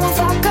you that I won't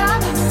fuck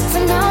up?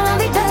 From now on I'll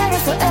be better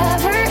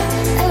forever.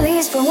 At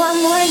least for one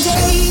more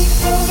day.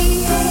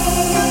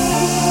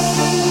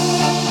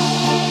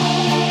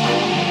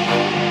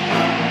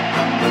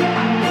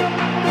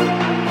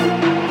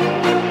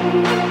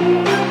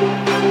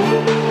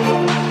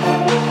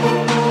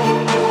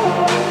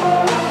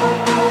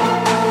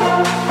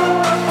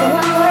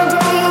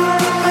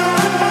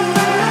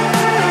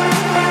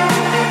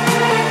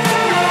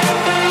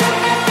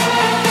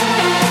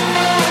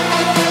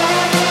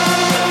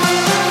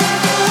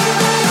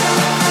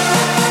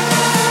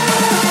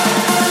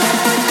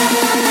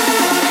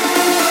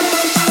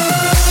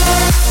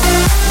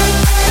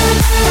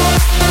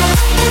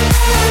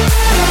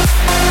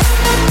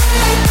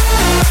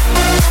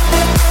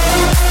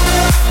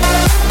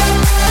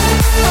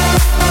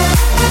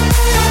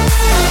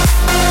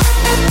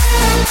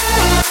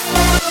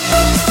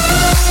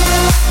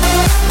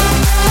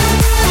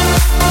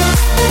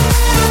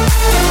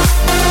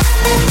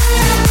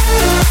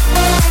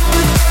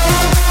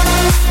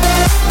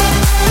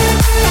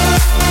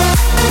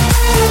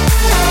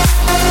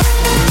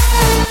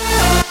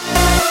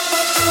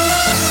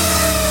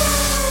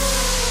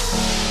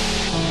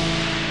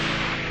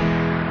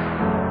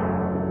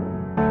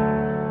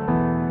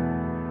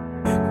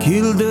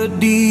 Kill the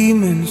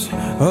demons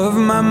of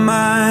my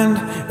mind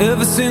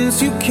ever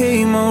since you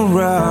came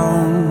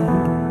around.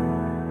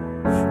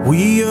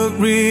 We a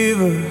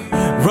river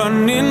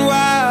running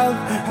wild.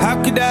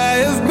 How could I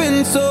have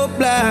been so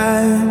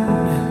blind?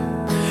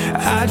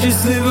 I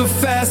just live a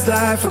fast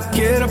life,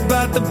 forget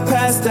about the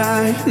past.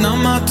 I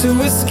numb out to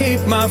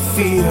escape my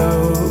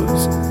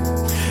fears.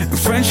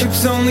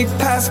 Friendships only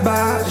pass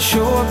by,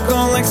 show up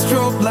gone like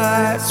strobe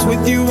lights.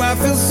 With you I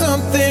feel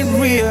something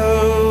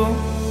real.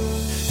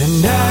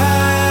 And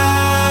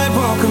I'd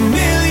walk a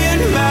million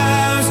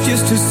miles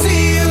just to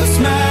see you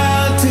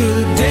smile till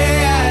the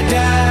day I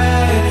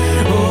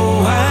die.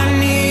 Oh, I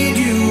need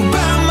you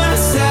by my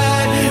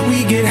side.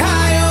 We get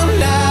high on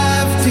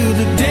life till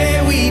the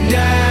day we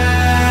die.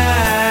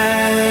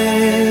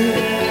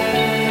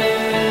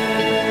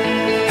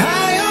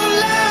 High on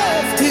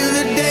life till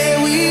the day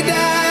we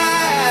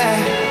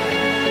die.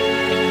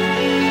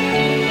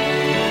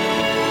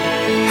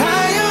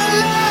 High on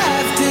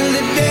life till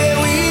the day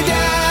we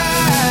die.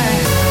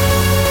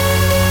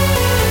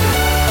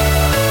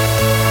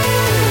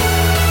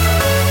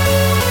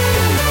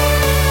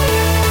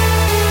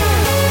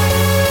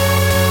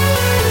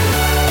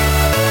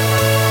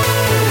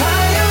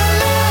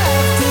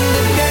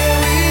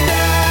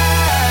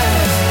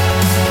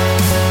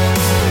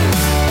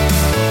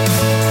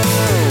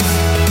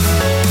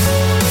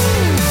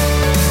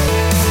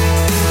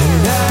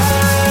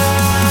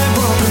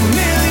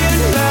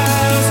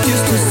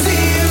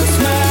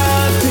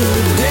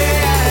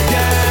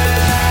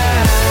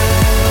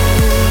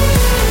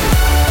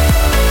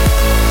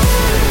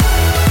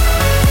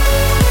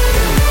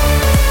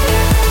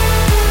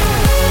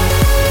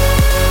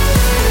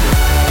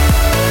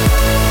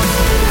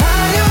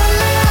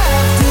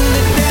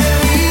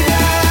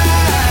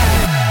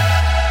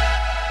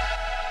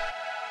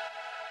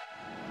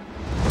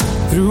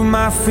 Through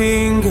my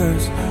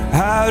fingers,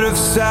 out of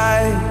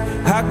sight.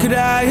 How could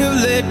I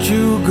have let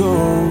you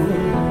go?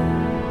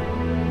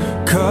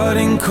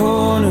 Cutting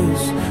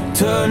corners,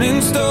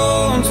 turning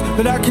stones,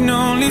 but I can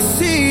only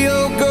see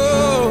your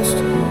ghost.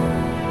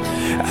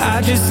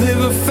 I just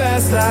live a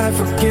fast life,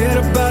 forget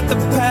about the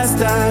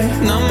past. I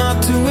numb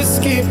out to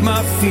escape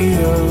my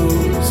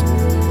fears.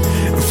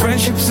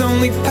 Friendships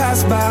only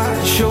pass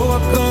by, show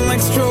up on like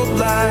strobe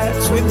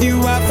lights. With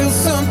you I feel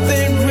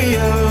something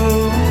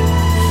real.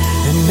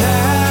 And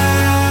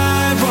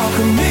I'd walk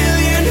a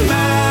million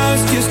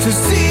miles just to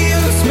see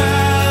you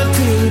smile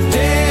till the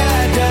day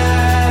I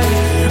die.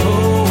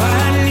 Oh,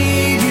 I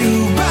need you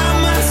by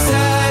my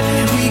side.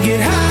 We get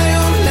high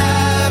on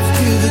life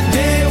till the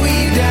day we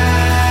die.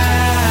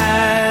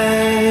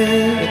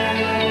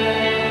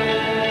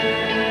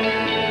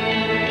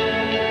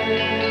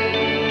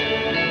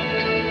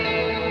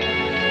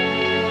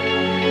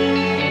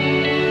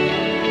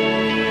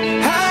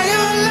 High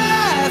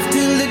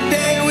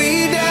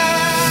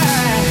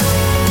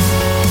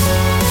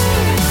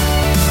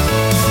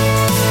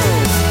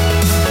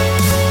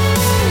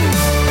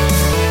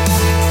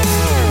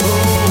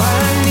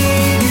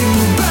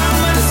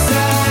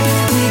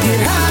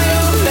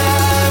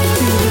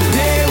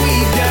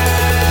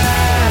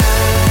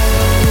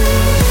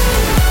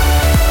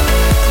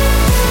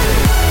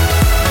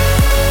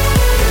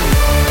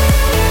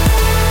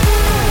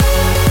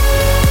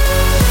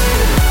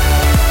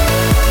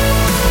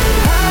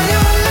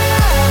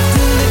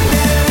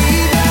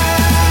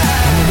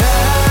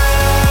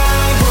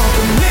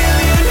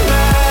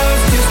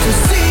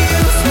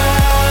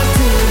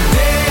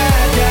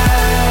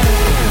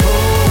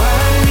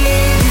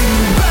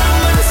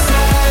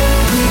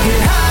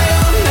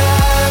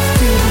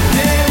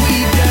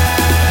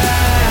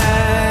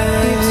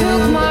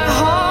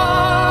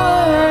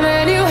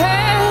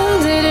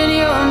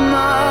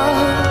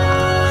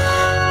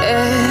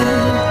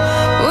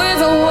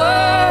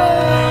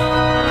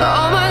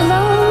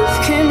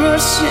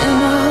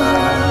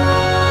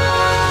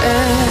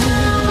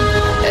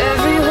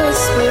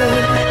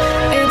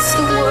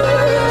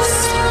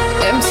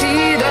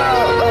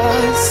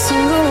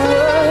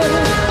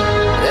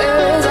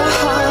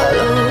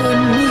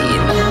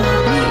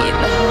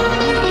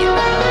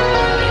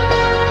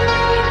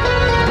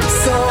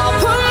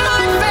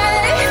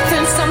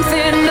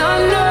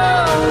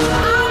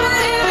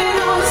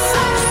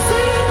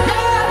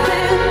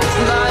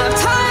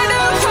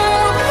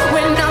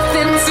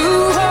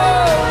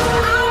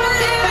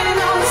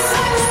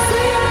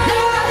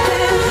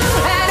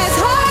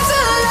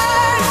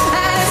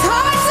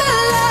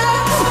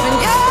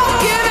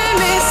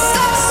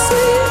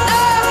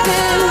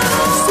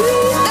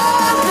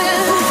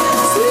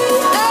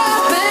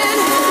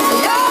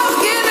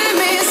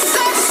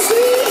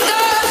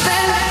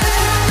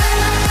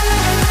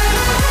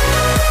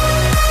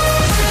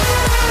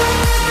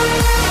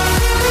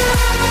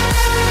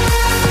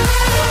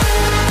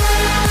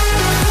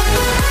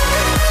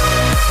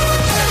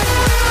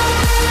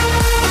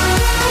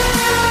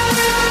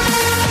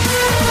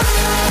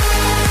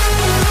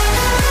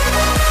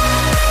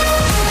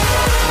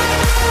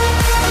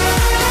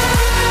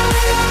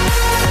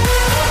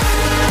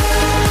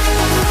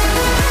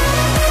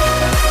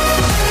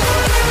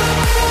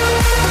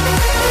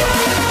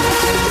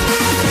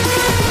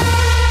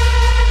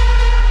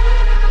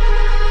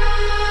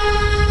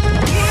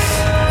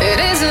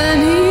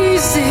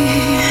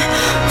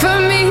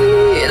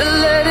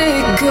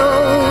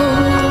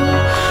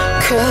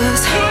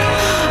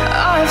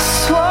I've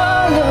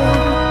swallowed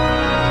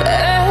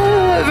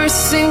every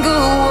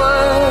single word.